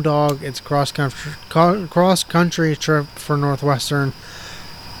the home dog. It's cross country trip for Northwestern.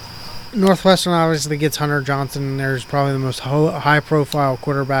 Northwestern obviously gets Hunter Johnson, and there's probably the most high-profile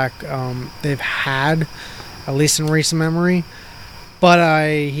quarterback they've had, at least in recent memory. But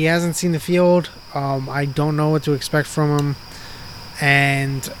he hasn't seen the field. I don't know what to expect from him,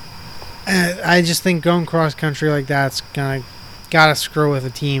 and I just think going cross country like that's gonna gotta screw with a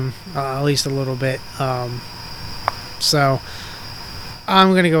team at least a little bit. So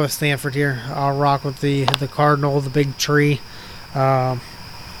I'm gonna go with Stanford here. I'll rock with the Cardinal, the big tree. I'm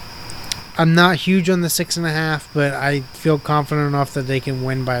not huge on the 6.5, but I feel confident enough that they can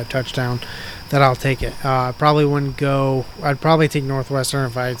win by a touchdown that I'll take it. I probably wouldn't go. I'd probably take Northwestern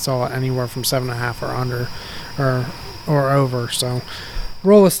if I saw it anywhere from 7.5 or under, or over. So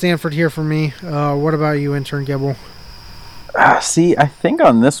roll with Stanford here for me. What about you, intern Gibble? See, I think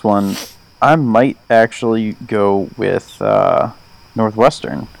on this one, I might actually go with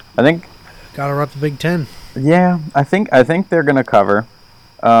Northwestern. I think. Gotta rep the Big Ten. Yeah, I think they're gonna cover.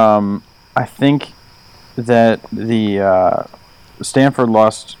 I think that the Stanford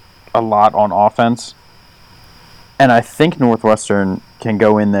lost a lot on offense, and I think Northwestern can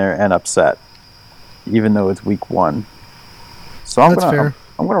go in there and upset, even though it's week 1. So I'm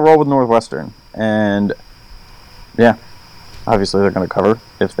gonna roll with Northwestern, and yeah, obviously they're gonna cover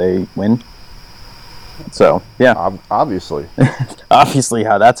if they win. So yeah, Obviously. obviously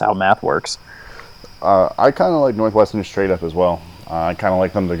that's how math works. I kind of like Northwestern straight up as well. I kind of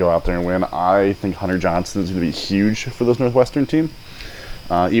like them to go out there and win. I think Hunter Johnson is going to be huge for this Northwestern team.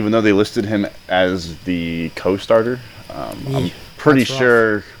 Even though they listed him as the co-starter, I'm pretty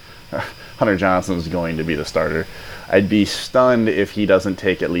sure Hunter Johnson is going to be the starter. I'd be stunned if he doesn't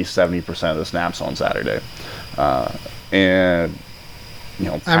take at least 70% of the snaps on Saturday. And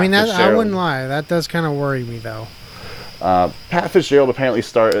I mean, I wouldn't lie. That does kind of worry me, though. Pat Fitzgerald apparently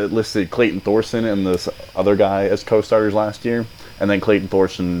listed Clayton Thorson and this other guy as co-starters last year, and then Clayton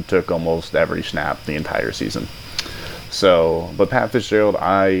Thorson took almost every snap the entire season. So, but Pat Fitzgerald,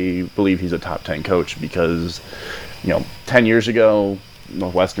 I believe he's a top 10 coach because, 10 years ago,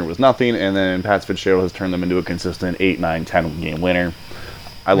 Northwestern was nothing, and then Pat Fitzgerald has turned them into a consistent 8, 9, 10 game winner.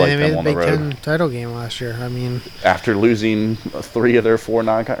 I like them on the road. They made the Big Ten title game last year. I mean, after losing all 3 of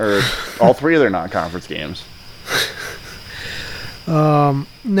their non-conference games. No,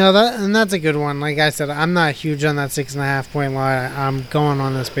 that's a good one. Like I said, I'm not huge on that 6.5 point line. I'm going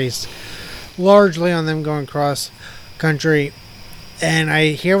on this based largely on them going cross country, And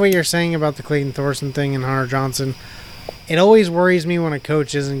I hear what you're saying about the Clayton Thorson thing and Hunter Johnson. It always worries me when a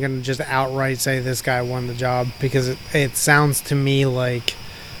coach isn't going to just outright say this guy won the job, because it sounds to me like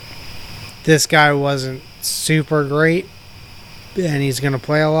this guy wasn't super great and he's going to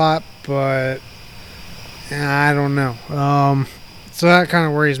play a lot, but I don't know. So that kind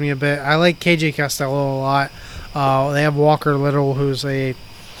of worries me a bit. I like KJ Costello a lot. They have Walker Little, who's going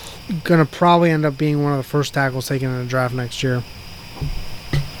to probably end up being one of the first tackles taken in the draft next year.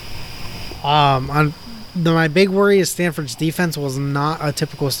 My big worry is Stanford's defense was not a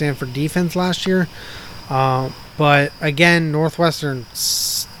typical Stanford defense last year. But again, Northwestern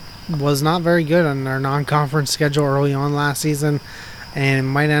was not very good on their non-conference schedule early on last season, and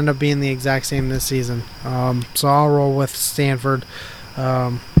might end up being the exact same this season. So I'll roll with Stanford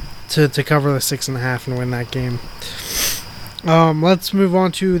to cover the 6.5 and win that game. Let's move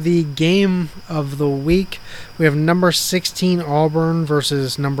on to the game of the week. We have number 16 Auburn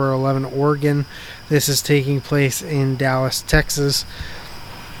versus number 11 Oregon. This is taking place in Dallas, Texas.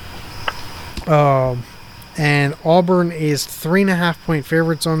 And Auburn is 3.5-point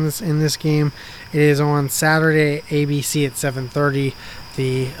favorites in this game. It is on Saturday, ABC at 7:30,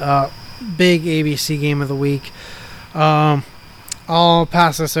 the big ABC game of the week. I'll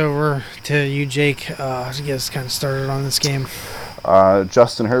pass this over to you, Jake, to get us kind of started on this game.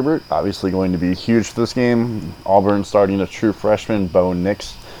 Justin Herbert, obviously going to be huge for this game. Auburn starting a true freshman, Bo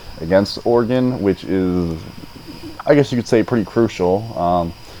Nix, against Oregon, which is, I guess you could say, pretty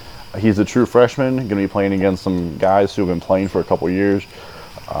crucial. He's a true freshman, going to be playing against some guys who have been playing for a couple years.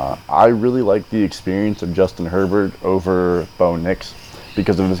 I really like the experience of Justin Herbert over Bo Nix,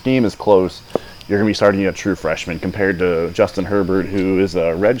 because if this game is close, you're going to be starting a true freshman compared to Justin Herbert, who is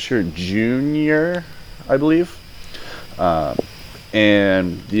a redshirt junior, I believe.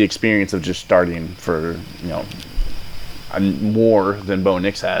 And the experience of just starting for, more than Bo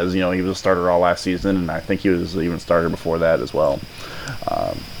Nix has. He was a starter all last season, and I think he was even a starter before that as well.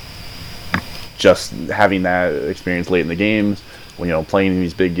 Just having that experience late in the games, playing in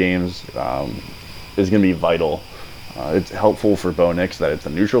these big games, is going to be vital. It's helpful for Bo Nix that it's a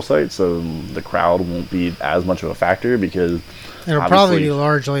neutral site, so the crowd won't be as much of a factor, because it'll probably be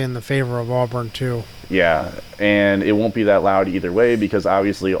largely in the favor of Auburn too. Yeah, and it won't be that loud either way, because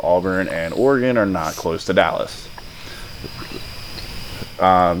obviously Auburn and Oregon are not close to Dallas.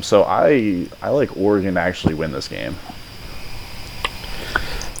 So I like Oregon to actually win this game.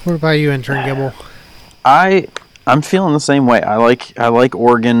 What about you, Intern Gibble? I'm feeling the same way. I like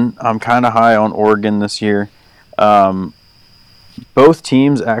Oregon. I'm kind of high on Oregon this year. Both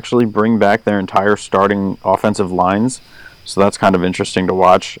teams actually bring back their entire starting offensive lines, so that's kind of interesting to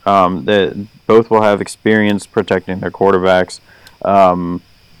watch. Both will have experience protecting their quarterbacks.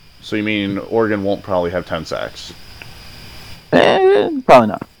 So you mean Oregon won't probably have 10 sacks? Probably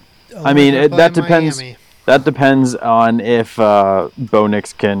not. I mean, that depends. Miami. That depends on if Bo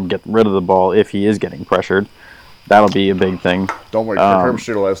Nix can get rid of the ball if he is getting pressured. That'll be a big thing. Don't worry, Kirk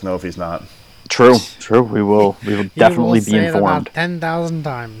Herbstreit will let us know if he's not. True. We will definitely be informed. It about 10,000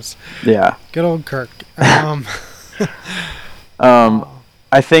 times. Yeah. Good old Kirk. I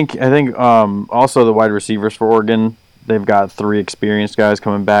think also the wide receivers for Oregon, they've got 3 experienced guys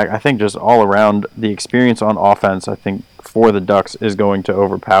coming back. I think just all around the experience on offense, I think for the Ducks is going to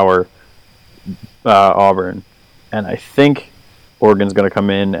overpower Auburn, and I think Oregon's going to come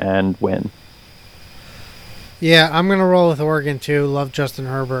in and win. Yeah, I'm going to roll with Oregon too. Love Justin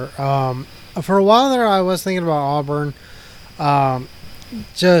Herbert. For a while there, I was thinking about Auburn. I'm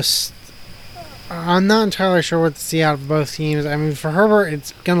not entirely sure what to see out of both teams. I mean, for Herbert,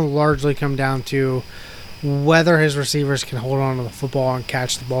 it's going to largely come down to whether his receivers can hold on to the football and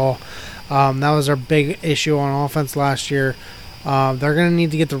catch the ball. That was our big issue on offense last year. They're going to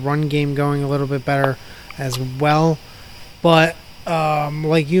need to get the run game going a little bit better as well. But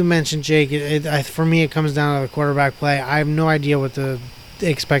like you mentioned, Jake, for me it comes down to the quarterback play. I have no idea what to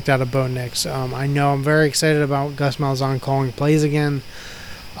expect out of Bo Nix. I know I'm very excited about Gus Malzahn calling plays again.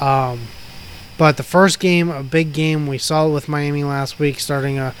 But the first game, a big game, we saw it with Miami last week,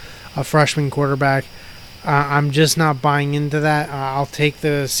 starting a freshman quarterback. I'm just not buying into that. I'll take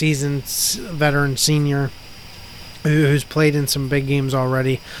the seasoned veteran senior who's played in some big games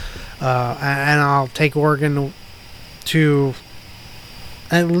already. And I'll take Oregon to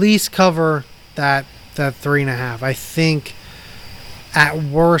at least cover that 3.5. I think at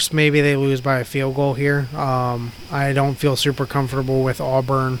worst maybe they lose by a field goal here. I don't feel super comfortable with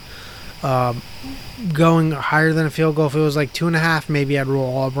Auburn going higher than a field goal. If it was like 2.5, maybe I'd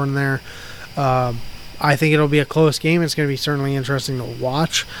roll Auburn there. I think it'll be a close game. It's going to be certainly interesting to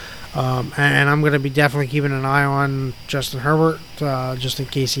watch. And I'm going to be definitely keeping an eye on Justin Herbert, just in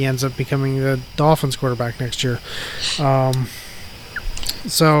case he ends up becoming the Dolphins quarterback next year.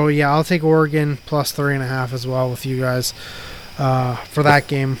 So yeah, I'll take Oregon plus 3.5 as well with you guys for that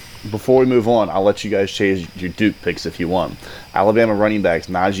game. Before we move on, I'll let you guys change your Duke picks if you want. Alabama running backs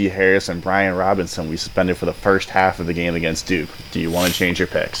Najee Harris and Brian Robinson we suspended for the first half of the game against Duke. Do you want to change your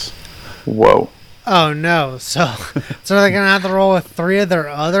picks? Whoa. Oh no! So they're gonna have to roll with 3 of their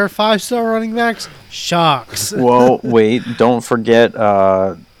other 5-star running backs. Shucks. Well, wait, don't forget.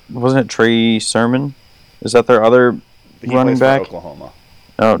 Wasn't it Trey Sermon? Is that their other He running plays for back? Oklahoma.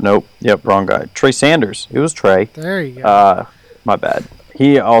 Oh nope. Yep, wrong guy. Trey Sanders. It was Trey. There you go. My bad.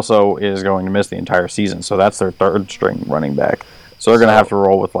 He also is going to miss the entire season, so that's their third string running back. So they're going to have to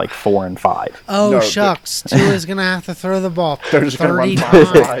roll with like 4 and 5. Oh No, shucks! Tua's gonna have to throw the ball They're just going to 30 run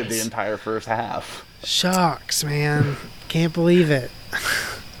 5 wide times. the entire first half. Shucks, man! Can't believe it.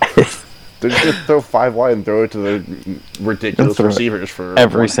 They're just going to throw 5 wide and throw it to the ridiculous Throw it receivers for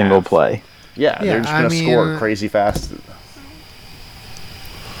Every one single half. play. Yeah, Yeah, they're just I going to mean, score crazy fast.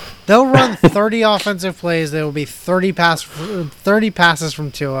 They'll run 30 offensive plays. There will be 30 passes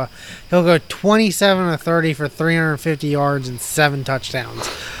from Tua. He'll go 27 of 30 for 350 yards and 7 touchdowns.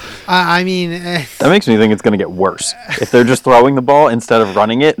 I mean, That makes me think it's going to get worse. If they're just throwing the ball instead of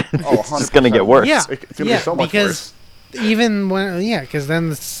running it, it's just going to get worse. yeah, It's going to be so much because worse. even when because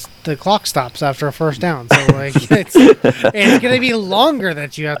then the clock stops after a first down. So like it's going to be longer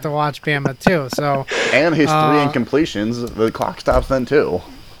that you have to watch Bama too. So And his 3 incompletions, the clock stops then too.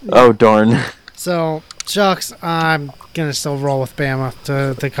 Oh, darn. Shucks, I'm gonna still roll with Bama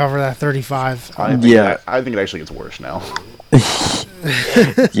to cover that 35. I think I think it actually gets worse now.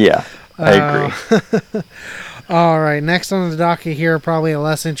 Yeah, I agree. All right, next on the docket here, probably a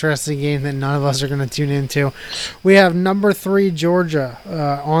less interesting game that none of us are going to tune into. We have number 3 Georgia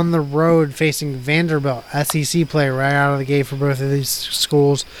on the road facing Vanderbilt. SEC play right out of the gate for both of these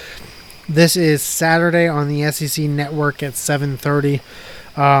schools. This is Saturday on the SEC Network at 7:30.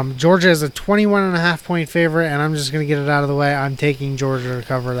 Georgia is a 21.5 point favorite, and I'm just going to get it out of the way. I'm taking Georgia to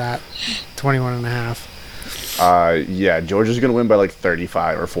cover that 21.5. Yeah, Georgia's going to win by like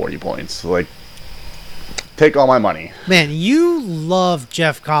 35 or 40 points. Like, take all my money. Man, you love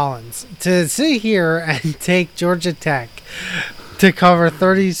Jeff Collins. To sit here and take Georgia Tech to cover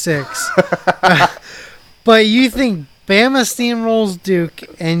 36, but you think Bama steamrolls Duke,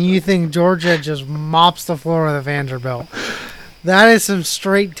 and you think Georgia just mops the floor with Vanderbilt. That is some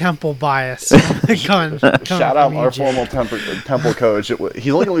straight Temple bias. coming Shout out from our you, Jay. former Temple coach.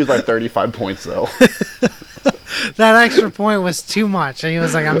 He's only going to lose by 35 points, though. That extra point was too much, and he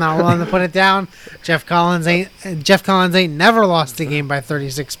was like, "I'm not willing to put it down." Jeff Collins ain't never lost a game by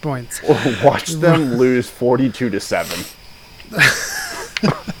 36 points. Watch them lose 42-7.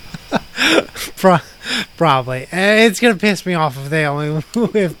 Probably. It's gonna piss me off if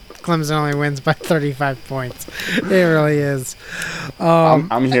Clemson only wins by 35 points. It really is.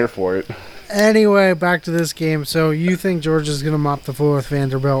 I'm here for it. Anyway, back to this game. So you think Georgia's gonna mop the floor with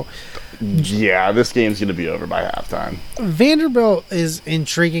Vanderbilt? Yeah, this game's going to be over by halftime. Vanderbilt is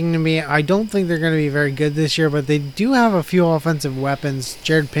intriguing to me. I don't think they're going to be very good this year, but they do have a few offensive weapons.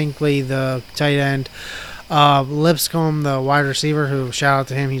 Jared Pinkley, the tight end. Lipscomb, the wide receiver, who, shout out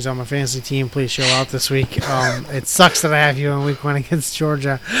to him, he's on my fantasy team. Please show out this week. It sucks that I have you in week 1 against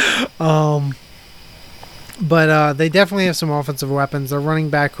Georgia. But they definitely have some offensive weapons. They're running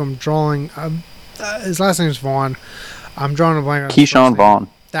back who I'm drawing. His last name is Vaughn. I'm drawing a blank on his Keyshawn first name. Vaughn.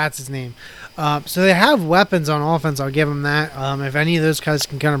 That's his name. So they have weapons on offense. I'll give them that. If any of those guys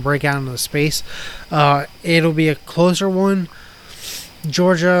can kind of break out into the space, it'll be a closer one.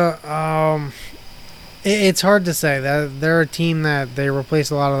 Georgia, it's hard to say. That they're a team that they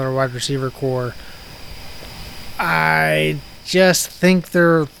replace a lot of their wide receiver core. I just think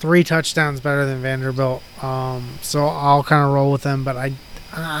they're 3 touchdowns better than Vanderbilt. So I'll kind of roll with them. But I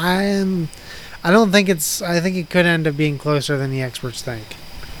don't think it's. I think it could end up being closer than the experts think.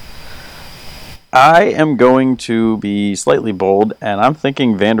 I am going to be slightly bold, and I'm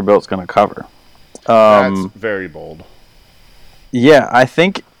thinking Vanderbilt's going to cover. That's very bold. Yeah, I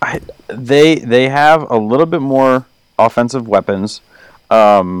think they have a little bit more offensive weapons.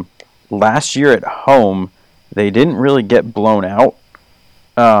 Last year at home, they didn't really get blown out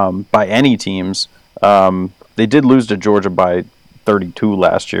by any teams. They did lose to Georgia by 32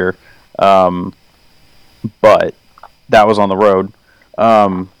 last year, but that was on the road.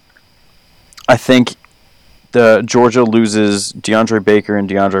 I think the Georgia loses DeAndre Baker and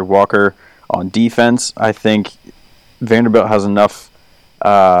DeAndre Walker on defense. I think Vanderbilt has enough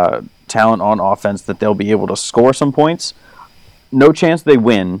talent on offense that they'll be able to score some points. no chance they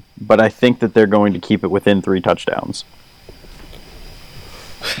win, but I think that they're going to keep it within 3 touchdowns.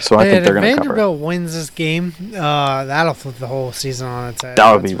 So I think they're going to cover. If Vanderbilt wins this game, that'll flip the whole season on its head.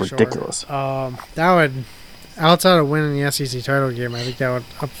 That would be ridiculous. Sure. That would, outside of winning the SEC title game, I think that would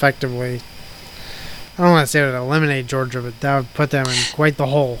effectively, I don't want to say it would eliminate Georgia, but that would put them in quite the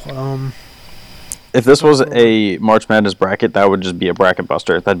hole. If this was a March Madness bracket, that would just be a bracket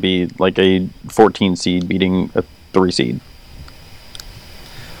buster. That'd be like a 14 seed beating a 3 seed.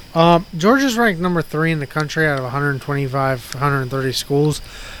 Georgia's ranked number 3 in the country out of 130 schools.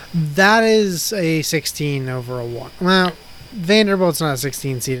 That is a 16 over a 1. Well, Vanderbilt's not a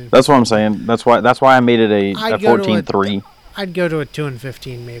 16 seed. That's what I'm saying. That's why I made it a 14-3. I'd go to a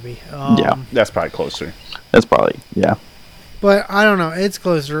 2-15 maybe. Yeah, that's probably closer. That's probably, yeah. But I don't know. It's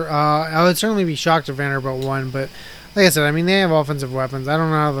closer. I would certainly be shocked if Vanderbilt won. But like I said, I mean, they have offensive weapons. I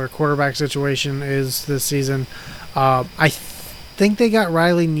don't know how their quarterback situation is this season. I think they got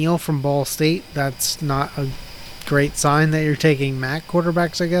Riley Neal from Ball State. That's not a great sign that you're taking MAC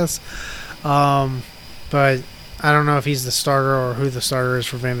quarterbacks, I guess. But I don't know if he's the starter or who the starter is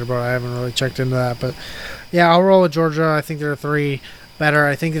for Vanderbilt. I haven't really checked into that. But yeah, I'll roll with Georgia. I think they're 3 better.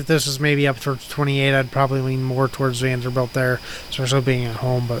 I think if this was maybe up towards 28, I'd probably lean more towards Vanderbilt there, especially being at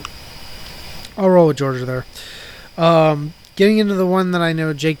home. But I'll roll with Georgia there. Getting into the one that I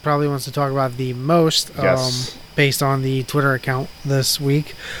know Jake probably wants to talk about the most, yes. Based on the Twitter account this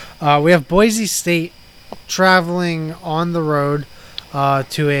week. We have Boise State traveling on the road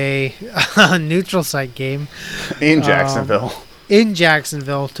to a neutral site game. In Jacksonville.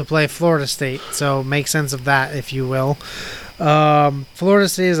 To play Florida State. So make sense of that, if you will. Florida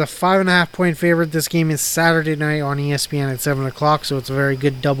State is a 5.5-point favorite. This game is Saturday night on ESPN at 7 o'clock, so it's a very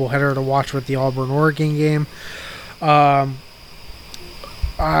good doubleheader to watch with the Auburn-Oregon game.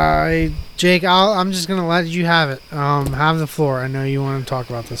 Jake, I'm just going to let you have it. Have the floor. I know you want to talk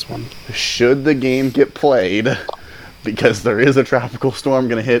about this one. Should the game get played, because there is a tropical storm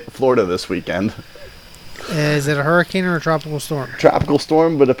going to hit Florida this weekend. Is it a hurricane or a tropical storm? Tropical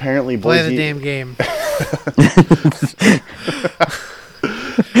storm, but apparently Play the damn game.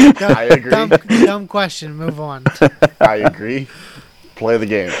 I agree. Dumb question. Move on. I agree. Play the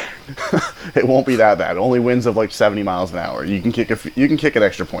game. It won't be that bad. Only winds of like 70 miles an hour. You can kick an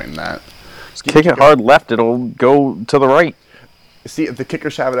extra point in that. Just kick it hard left. It'll go to the right. See, if the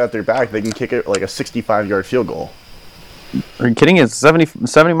kickers have it at their back, they can kick it like a 65-yard field goal. Are you kidding? It's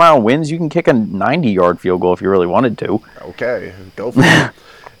 70-mile winds. You can kick a 90-yard field goal if you really wanted to. Okay, go for it.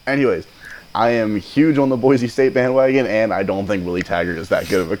 Anyways, I am huge on the Boise State bandwagon, and I don't think Willie Taggart is that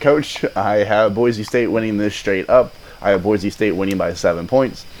good of a coach. I have Boise State winning this straight up. I have Boise State winning by 7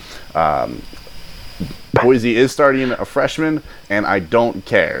 points. Boise is starting a freshman, and I don't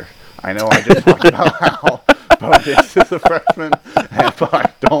care. I know I just talked about how Bowditch is a freshman, but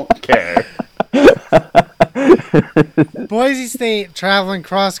I don't care. Boise State traveling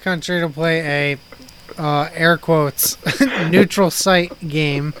cross country to play a air quotes neutral site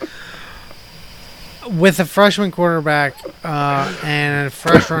game with a freshman quarterback and a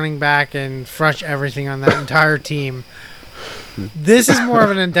fresh running back and fresh everything on that entire team. This is more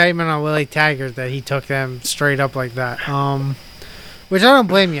of an indictment on Willie Taggart that he took them straight up like that. Which I don't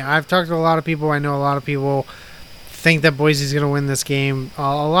blame you. I've talked to a lot of people. I know a lot of people think that Boise's going to win this game. A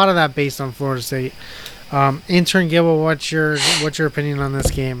lot of that based on Florida State. Intern Gibble, what's your opinion on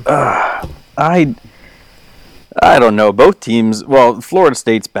this game? I don't know. Both teams. Well, Florida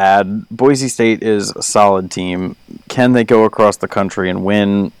State's bad. Boise State is a solid team. Can they go across the country and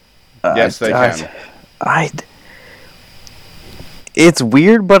win? Yes, they can. It's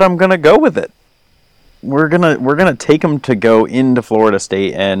weird, but I'm gonna go with it. We're gonna take them to go into Florida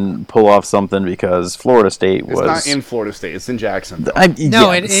State and pull off something because Florida State was. It's not in Florida State. It's in Jacksonville.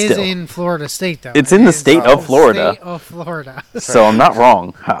 It is in Florida State though. It's in the state of Florida. State of Florida. So I'm not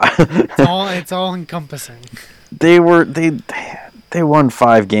wrong. It's all encompassing. They won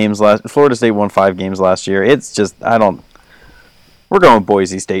 5 games last. Florida State won 5 games last year. It's just we're going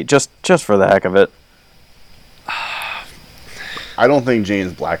Boise State just for the heck of it. I don't think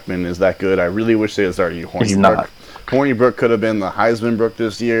James Blackman is that good. I really wish they had started Hornibrook. He's not. Hornibrook could have been the Heisman Brook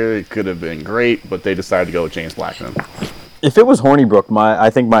this year. It could have been great, but they decided to go with James Blackman. If it was Hornibrook,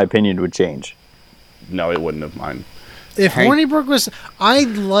 I think my opinion would change. No, it wouldn't have mine. If Hornibrook was... I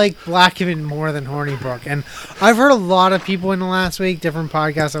like Blackman more than Hornibrook. And I've heard a lot of people in the last week, different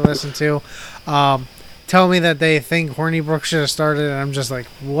podcasts I listened to, tell me that they think Hornibrook should have started. And I'm just like,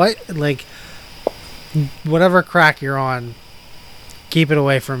 what? Like, whatever crack you're on, keep it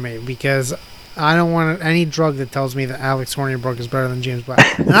away from me. Because I don't want any drug that tells me that Alex Hornibrook is better than James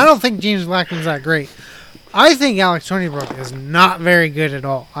Blackman. And I don't think James Blackman's that great. I think Alex Torneybrook is not very good at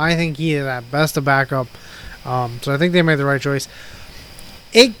all. I think he is at best a backup. So I think they made the right choice.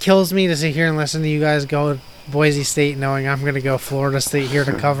 It kills me to sit here and listen to you guys go Boise State knowing I'm going to go Florida State here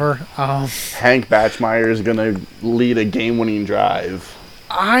to cover. Hank Batchmeyer is going to lead a game-winning drive.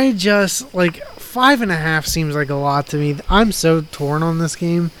 I just, 5.5 seems like a lot to me. I'm so torn on this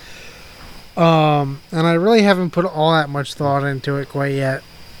game. And I really haven't put all that much thought into it quite yet.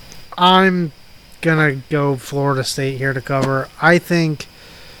 I'm going to go Florida State here to cover. I think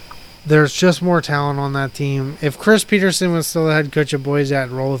there's just more talent on that team. If Chris Peterson was still the head coach of Boise,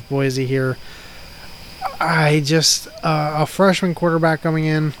 I'd roll with Boise here. A freshman quarterback coming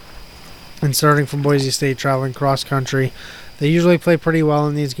in and starting from Boise State, traveling cross country. They usually play pretty well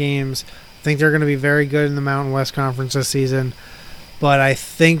in these games. I think they're going to be very good in the Mountain West Conference this season. But I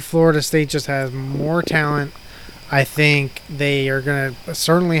think Florida State just has more talent. I think they are going to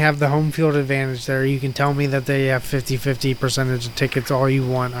certainly have the home field advantage there. You can tell me that they have 50-50 percentage of tickets all you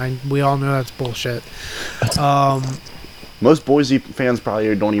want. We all know that's bullshit. Most Boise fans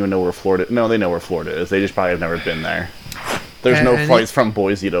probably don't even know where Florida... No, they know where Florida is. They just probably have never been there. There's no flights from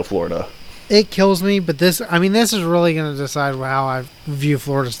Boise to Florida. It kills me, but this is really going to decide how I view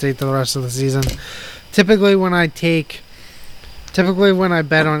Florida State the rest of the season. Typically, when I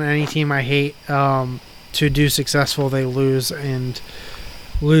bet on any team I hate to do successful, they lose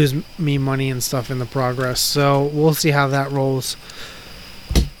me money and stuff in the progress. So we'll see how that rolls.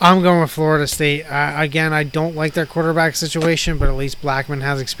 I'm going with Florida State. Again, I don't like their quarterback situation, but at least Blackman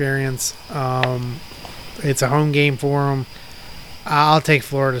has experience. It's a home game for them. I'll take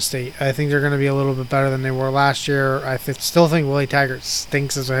Florida State. I think they're going to be a little bit better than they were last year. I still think Willie Taggart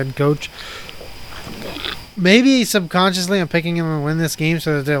stinks as a head coach. Maybe subconsciously I'm picking him to win this game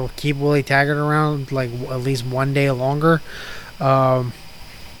so that they'll keep Willie Taggart around at least one day longer. So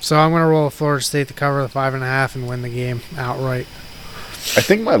I'm going to roll Florida State to cover the 5.5 and win the game outright. I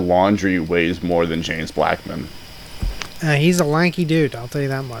think my laundry weighs more than James Blackman. He's a lanky dude, I'll tell you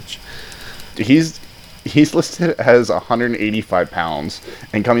that much. He's listed as 185 pounds,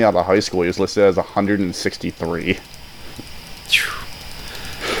 and coming out of high school, he was listed as 163.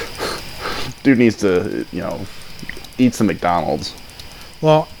 Dude needs to, eat some McDonald's.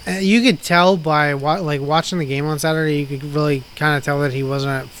 Well, you could tell by watching the game on Saturday, you could really kind of tell that he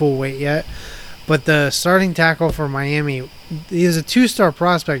wasn't at full weight yet. But the starting tackle for Miami, he was a 2-star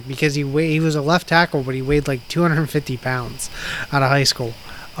prospect because he was a left tackle, but he weighed 250 pounds out of high school.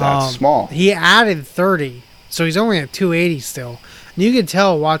 That's small. He added 30, so he's only at 280 still. And you could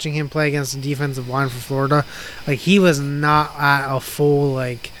tell watching him play against the defensive line for Florida, he was not at a full,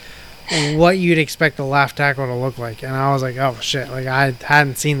 what you'd expect a left tackle to look like. And I was like, oh, shit. I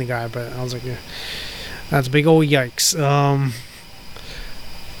hadn't seen the guy, but I was like, yeah, that's a big old yikes.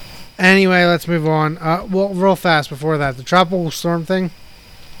 Anyway, let's move on. Real fast before that, the tropical storm thing.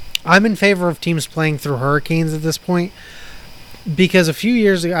 I'm in favor of teams playing through hurricanes at this point because a few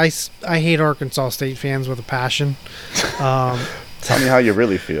years ago, I hate Arkansas State fans with a passion. Tell me how you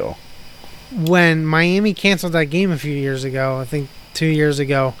really feel. When Miami canceled that game a few years ago, I think 2 years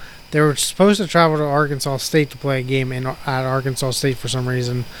ago, they were supposed to travel to Arkansas State to play a game at Arkansas State for some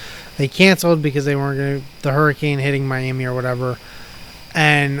reason. They canceled because they weren't going to, the hurricane hitting Miami or whatever.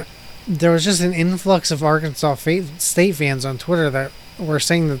 And there was just an influx of Arkansas State fans on Twitter that were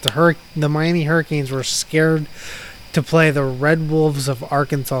saying that the Miami Hurricanes were scared to play the Red Wolves of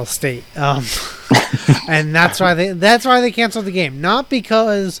Arkansas State, and that's why they canceled the game. Not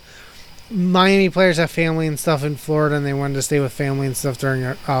because Miami players have family and stuff in Florida and they wanted to stay with family and stuff during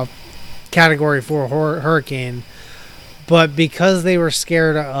a Category 4 hurricane, but because they were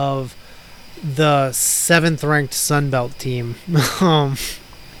scared of the 7th-ranked Sun Belt team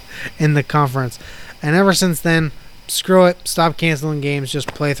in the conference. And ever since then, screw it, stop canceling games, just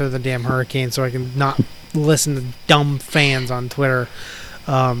play through the damn hurricane so I can not listen to dumb fans on Twitter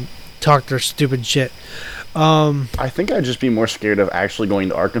talk their stupid shit. I think I'd just be more scared of actually going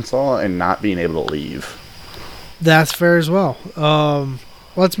to Arkansas and not being able to leave. That's fair as well.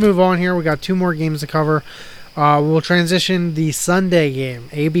 Let's move on here. We got 2 more games to cover. We'll transition the Sunday game,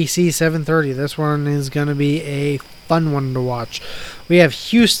 ABC 7:30. This one is going to be a fun one to watch. We have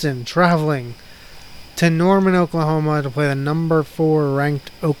Houston traveling to Norman, Oklahoma to play the number 4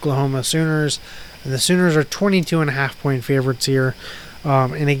 ranked Oklahoma Sooners. And the Sooners are 22.5-point favorites here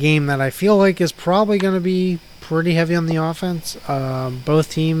in a game that I feel like is probably going to be pretty heavy on the offense.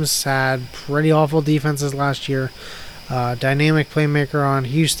 Both teams had pretty awful defenses last year. Dynamic playmaker on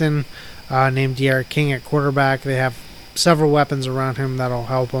Houston named De'Ara King at quarterback. They have several weapons around him that'll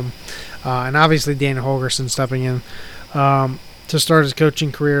help him. And obviously Dana Holgorsen stepping in to start his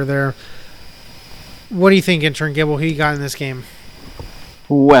coaching career there. What do you think, Intern Gibble? Who you got in this game?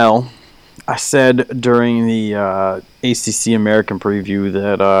 Well, I said during the ACC American preview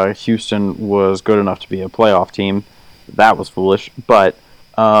that Houston was good enough to be a playoff team. That was foolish, but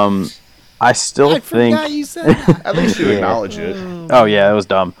I still think. Forgot you said that. At least you acknowledge it. Oh yeah, it was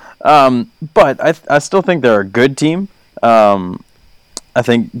dumb. But I still think they're a good team. I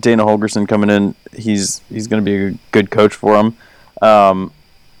think Dana Holgerson coming in, he's going to be a good coach for them.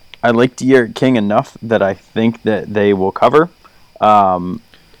 I like De'Aaron King enough that I think that they will cover.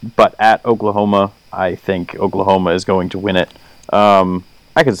 But at Oklahoma, I think Oklahoma is going to win it.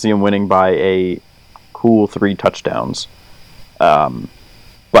 I could see them winning by a cool 3 touchdowns.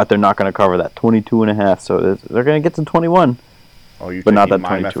 But they're not going to cover that 22.5, so they're going to get to 21. Oh, you're but not that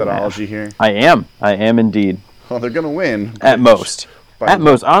my 22 methodology here? I am indeed. Well, they're going to win. At most.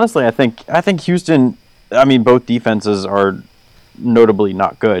 Honestly, I think Houston, I mean, both defenses are notably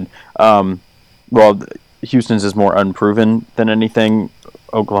not good. Well, Houston's is more unproven than anything.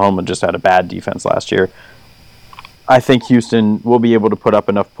 Oklahoma just had a bad defense last year. I think Houston will be able to put up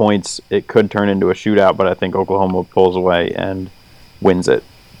enough points. It could turn into a shootout, but I think Oklahoma pulls away and wins it.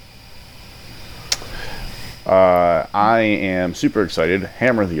 I am super excited.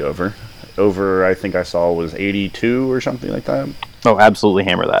 Hammer the over. Over, I think I saw was 82 or something like that. Oh, absolutely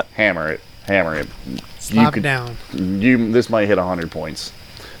hammer that. Hammer it. Slap down. This might hit 100 points.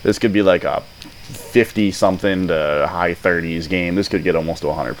 This could be like a 50-something to high 30s game. This could get almost to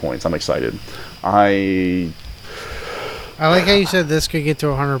 100 points. I'm excited. I like how you said this could get to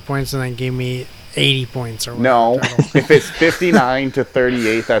 100 points and then gave me 80 points or whatever. No, if it's 59 to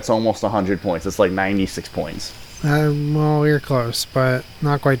 38, that's almost 100 points. It's like 96 points. Well, you're close, but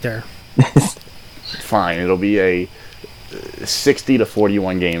not quite there. Fine, it'll be a 60 to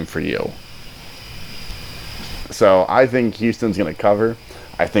 41 game for you. So I think Houston's going to cover.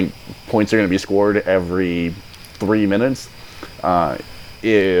 I think points are going to be scored every 3 minutes.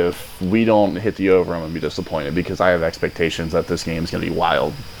 If we don't hit the over, I'm going to be disappointed because I have expectations that this game is going to be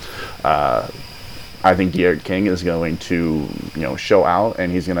wild. I think De'Aaron King is going to, show out,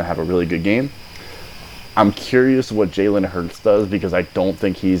 and he's going to have a really good game. I'm curious what Jalen Hurts does because I don't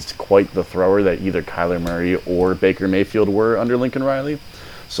think he's quite the thrower that either Kyler Murray or Baker Mayfield were under Lincoln Riley.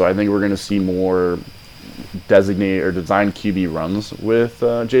 So I think we're going to see more designated or designed QB runs with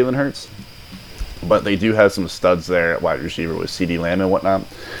Jalen Hurts. But they do have some studs there at wide receiver with CeeDee Lamb and whatnot.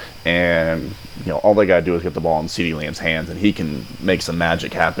 And, all they got to do is get the ball in CeeDee Lamb's hands, and he can make some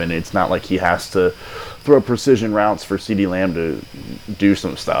magic happen. It's not like he has to throw precision routes for CeeDee Lamb to do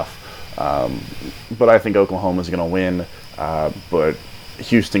some stuff. But I think Oklahoma's going to win. But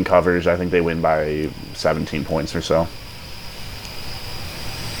Houston covers. I think they win by 17 points or so.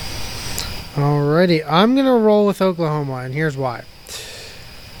 Alrighty, I'm going to roll with Oklahoma, and here's why.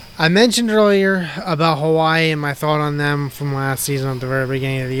 I mentioned earlier about Hawaii and my thought on them from last season at the very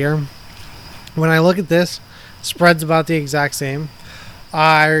beginning of the year. When I look at this, spread's about the exact same.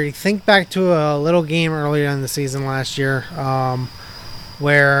 I think back to a little game earlier in the season last year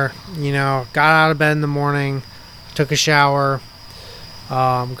where, got out of bed in the morning, took a shower,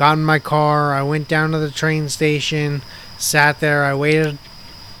 got in my car, I went down to the train station, sat there, I waited,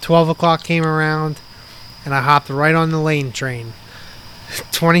 12 o'clock came around, and I hopped right on the lane train.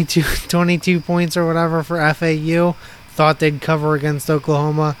 22 points or whatever for FAU. Thought they'd cover against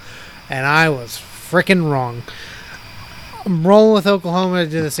Oklahoma, and I was freaking wrong. I'm rolling with Oklahoma to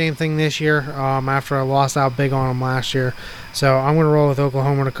do the same thing this year after I lost out big on them last year. So I'm going to roll with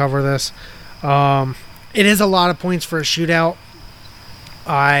Oklahoma to cover this. It is a lot of points for a shootout.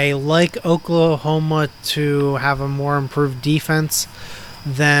 I like Oklahoma to have a more improved defense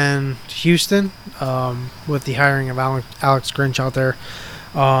than Houston with the hiring of Alex Grinch out there.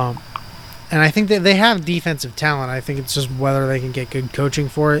 And I think that they have defensive talent. I think it's just whether they can get good coaching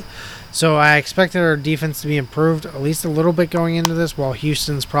for it. So I expected our defense to be improved at least a little bit going into this, while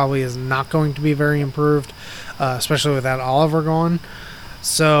Houston's probably is not going to be very improved, especially with that Oliver gone.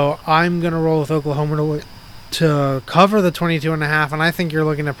 So I'm going to roll with Oklahoma to cover the 22.5, and I think you're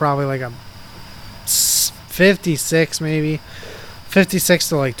looking at probably like a 56 maybe. 56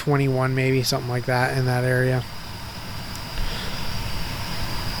 to like 21 maybe, something like that in that area.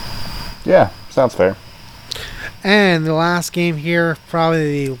 Yeah, sounds fair. And the last game here,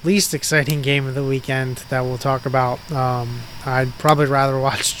 probably the least exciting game of the weekend that we'll talk about. I'd probably rather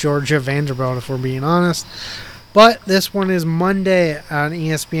watch Georgia Vanderbilt if we're being honest. But this one is Monday on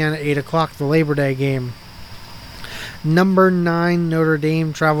ESPN at 8 o'clock, the Labor Day game. Number 9 Notre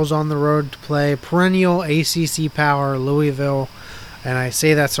Dame travels on the road to play perennial ACC power Louisville. And I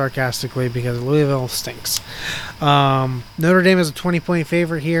say that sarcastically because Louisville stinks. Notre Dame is a 20-point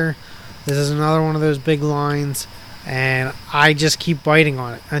favorite here. This is another one of those big lines, and I just keep biting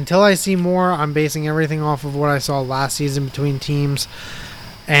on it. Until I see more, I'm basing everything off of what I saw last season between teams.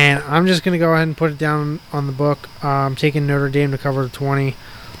 And I'm just going to go ahead and put it down on the book. I'm taking Notre Dame to cover the 20.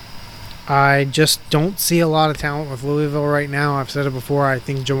 I just don't see a lot of talent with Louisville right now. I've said it before. I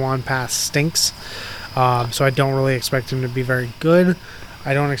think Jawan Pass stinks. So I don't really expect him to be very good.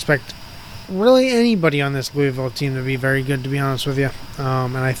 I don't expect really anybody on this Louisville team to be very good, to be honest with you.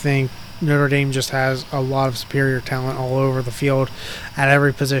 And I think Notre Dame just has a lot of superior talent all over the field at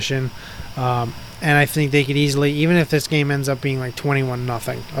every position. And I think they could easily, even if this game ends up being like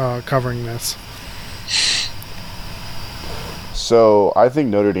 21-0, covering this. So I think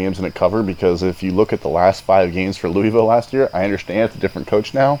Notre Dame's going to cover because if you look at the last 5 games for Louisville last year, I understand it's a different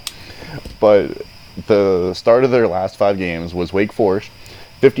coach now, but the start of their last 5 games was Wake Forest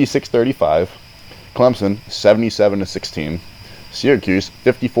 56-35, Clemson 77-16, Syracuse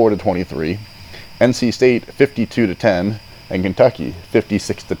 54-23, NC State 52-10, and Kentucky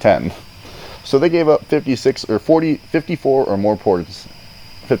 56-10. So they gave up 54 or more points,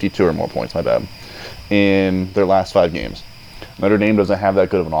 52 or more points, my bad, in their last 5 games. Notre Dame doesn't have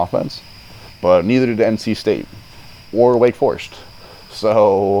that good of an offense, but neither did NC State or Wake Forest.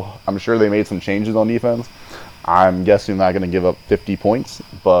 So I'm sure they made some changes on defense. I'm guessing they're not going to give up 50 points,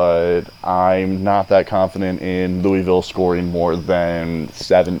 but I'm not that confident in Louisville scoring more than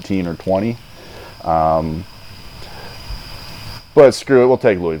 17 or 20. But screw it, we'll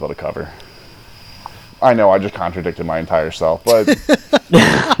take Louisville to cover. I know I just contradicted my entire self, but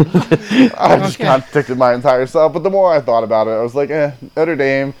contradicted my entire self. But the more I thought about it, I was like, Notre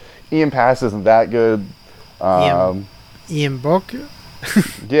Dame, Ian Pass isn't that good. Ian Book?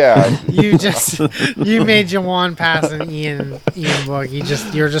 Yeah. You made Jawan Pass and Ian Book.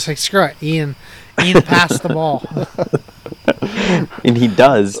 You're just like, screw it. Ian passed the ball. And he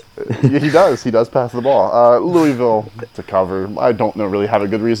does. He does. He does pass the ball. Louisville to cover. I don't really have a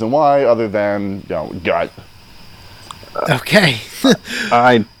good reason why, other than gut. Okay.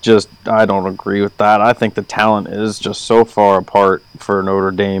 I don't agree with that. I think the talent is just so far apart for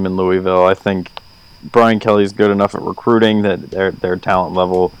Notre Dame and Louisville. I think Brian Kelly's good enough at recruiting that their talent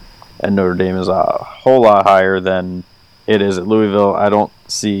level at Notre Dame is a whole lot higher than it is at Louisville. I don't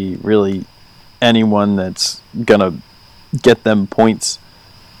see really anyone that's gonna get them points.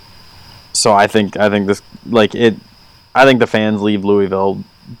 So I think the fans leave Louisville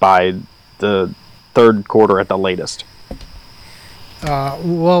by the third quarter at the latest.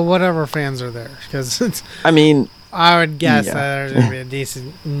 Well, whatever fans are there, because I would guess that there's going to be a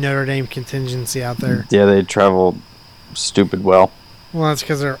decent Notre Dame contingency out there. Yeah, they travel stupid well. Well, that's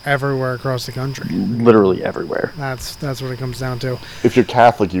because they're everywhere across the country. Literally everywhere. That's what it comes down to. If you're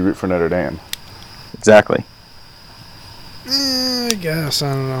Catholic, you root for Notre Dame. Exactly. I guess.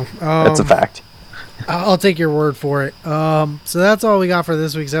 I don't know. That's a fact. I'll take your word for it. So that's all we got for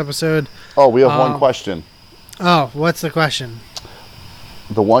this week's episode. Oh, we have one question. Oh, what's the question?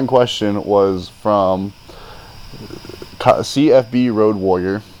 The one question was from CFB Road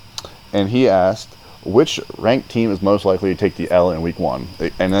Warrior, and he asked, which ranked team is most likely to take the L in Week 1?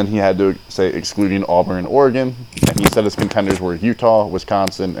 And then he had to say excluding Auburn and Oregon, and he said his contenders were Utah,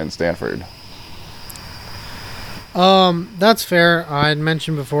 Wisconsin, and Stanford. That's fair. I had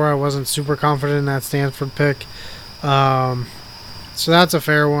mentioned before I wasn't super confident in that Stanford pick. So that's a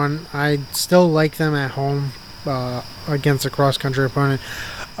fair one. I still like them at home against a cross-country opponent.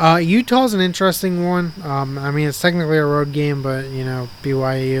 Utah's an interesting one. It's technically a road game, but,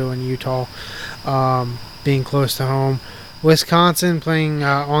 BYU and Utah being close to home. Wisconsin playing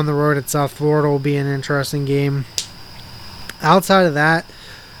on the road at South Florida will be an interesting game. Outside of that,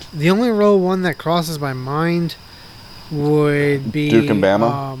 the only road one that crosses my mind would be Duke and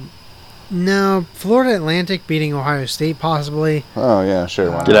Bama? No, Florida Atlantic beating Ohio State possibly. Oh yeah, sure.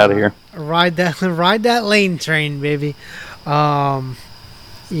 Why not? Get out of here. Ride that lane train, baby. There's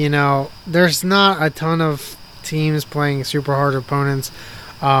not a ton of teams playing super hard opponents.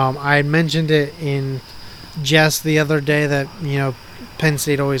 I had mentioned it in jest the other day that Penn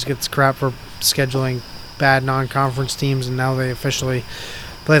State always gets crap for scheduling bad non-conference teams, and now they officially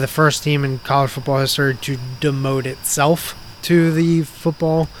play the first team in college football history to demote itself to the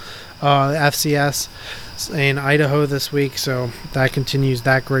football FCS in Idaho this week, so that continues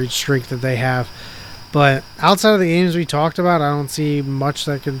that great streak that they have. But outside of the games we talked about, I don't see much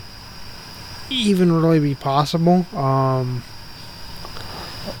that could even really be possible. I'll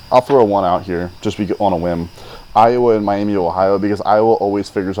throw one out here, just on a whim. Iowa and Miami, Ohio, because Iowa always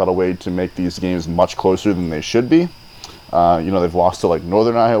figures out a way to make these games much closer than they should be. They've lost to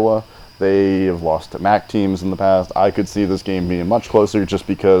Northern Iowa. They have lost to MAC teams in the past. I could see this game being much closer just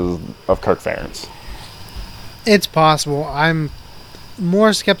because of Kirk Ferentz. It's possible. I'm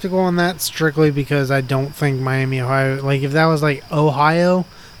more skeptical on that strictly because I don't think Miami, Ohio, like if that was like Ohio,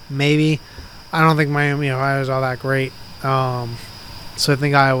 maybe. I don't think Miami, Ohio is all that great. So I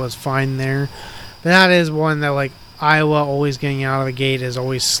think Iowa's fine there. But that is one that like Iowa always getting out of the gate is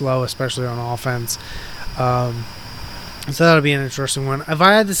always slow, especially on offense. So that'll be an interesting one. If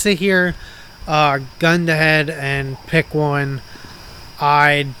I had to sit here, gun to head and pick one,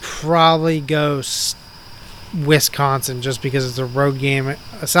 I'd probably go Wisconsin just because it's a road game.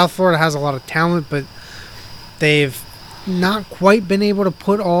 South Florida has a lot of talent, but they've not quite been able to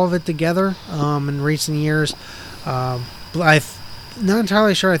put all of it together in recent years. I'm not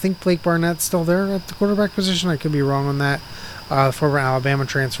entirely sure. I think Blake Barnett's still there at the quarterback position. I could be wrong on that. Former Alabama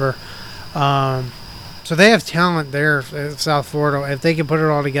transfer. So they have talent there at South Florida. If they can put it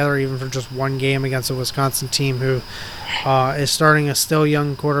all together, even for just one game against a Wisconsin team who is starting a still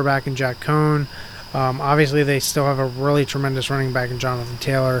young quarterback in Jack Cohn. Obviously, they still have a really tremendous running back in Jonathan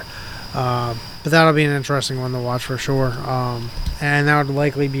Taylor. But that'll be an interesting one to watch for sure. And that would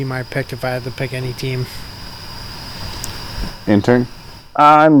likely be my pick if I had to pick any team. Intern?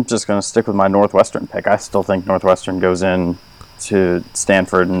 I'm just going to stick with my Northwestern pick. I still think Northwestern goes in to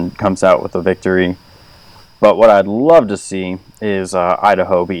Stanford and comes out with a victory. But what I'd love to see is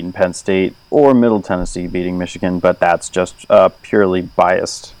Idaho beating Penn State or Middle Tennessee beating Michigan, but that's just a purely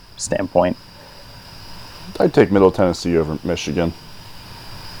biased standpoint. I'd take Middle Tennessee over Michigan.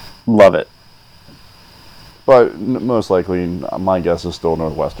 Love it. But most likely, my guess is still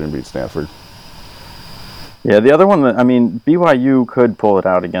Northwestern beats Stanford. Yeah, the other one, BYU could pull it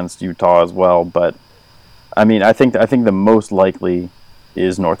out against Utah as well, but I think the most likely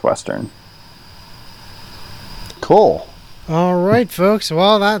is Northwestern. Cool. All right, folks.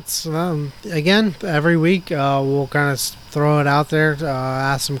 Well, that's, again, every week we'll kind of throw it out there,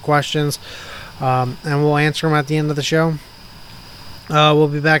 ask some questions, and we'll answer them at the end of the show. We'll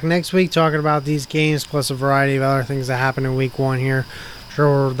be back next week talking about these games, plus a variety of other things that happen in week one here.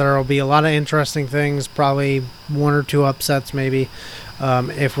 Sure, there will be a lot of interesting things, probably one or two upsets maybe,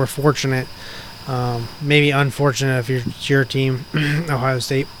 if we're fortunate. Maybe unfortunate if it's your team, Ohio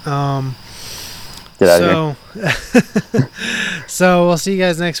State. So we'll see you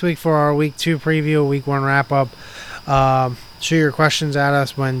guys next week for our week 2 preview, week 1 wrap up. Shoot your questions at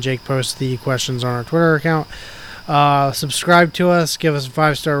us when Jake posts the questions on our Twitter account. Subscribe to us, give us a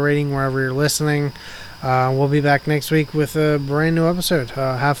 5-star rating wherever you're listening. We'll be back next week with a brand new episode.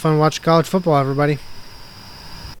 Have fun watching college football, everybody.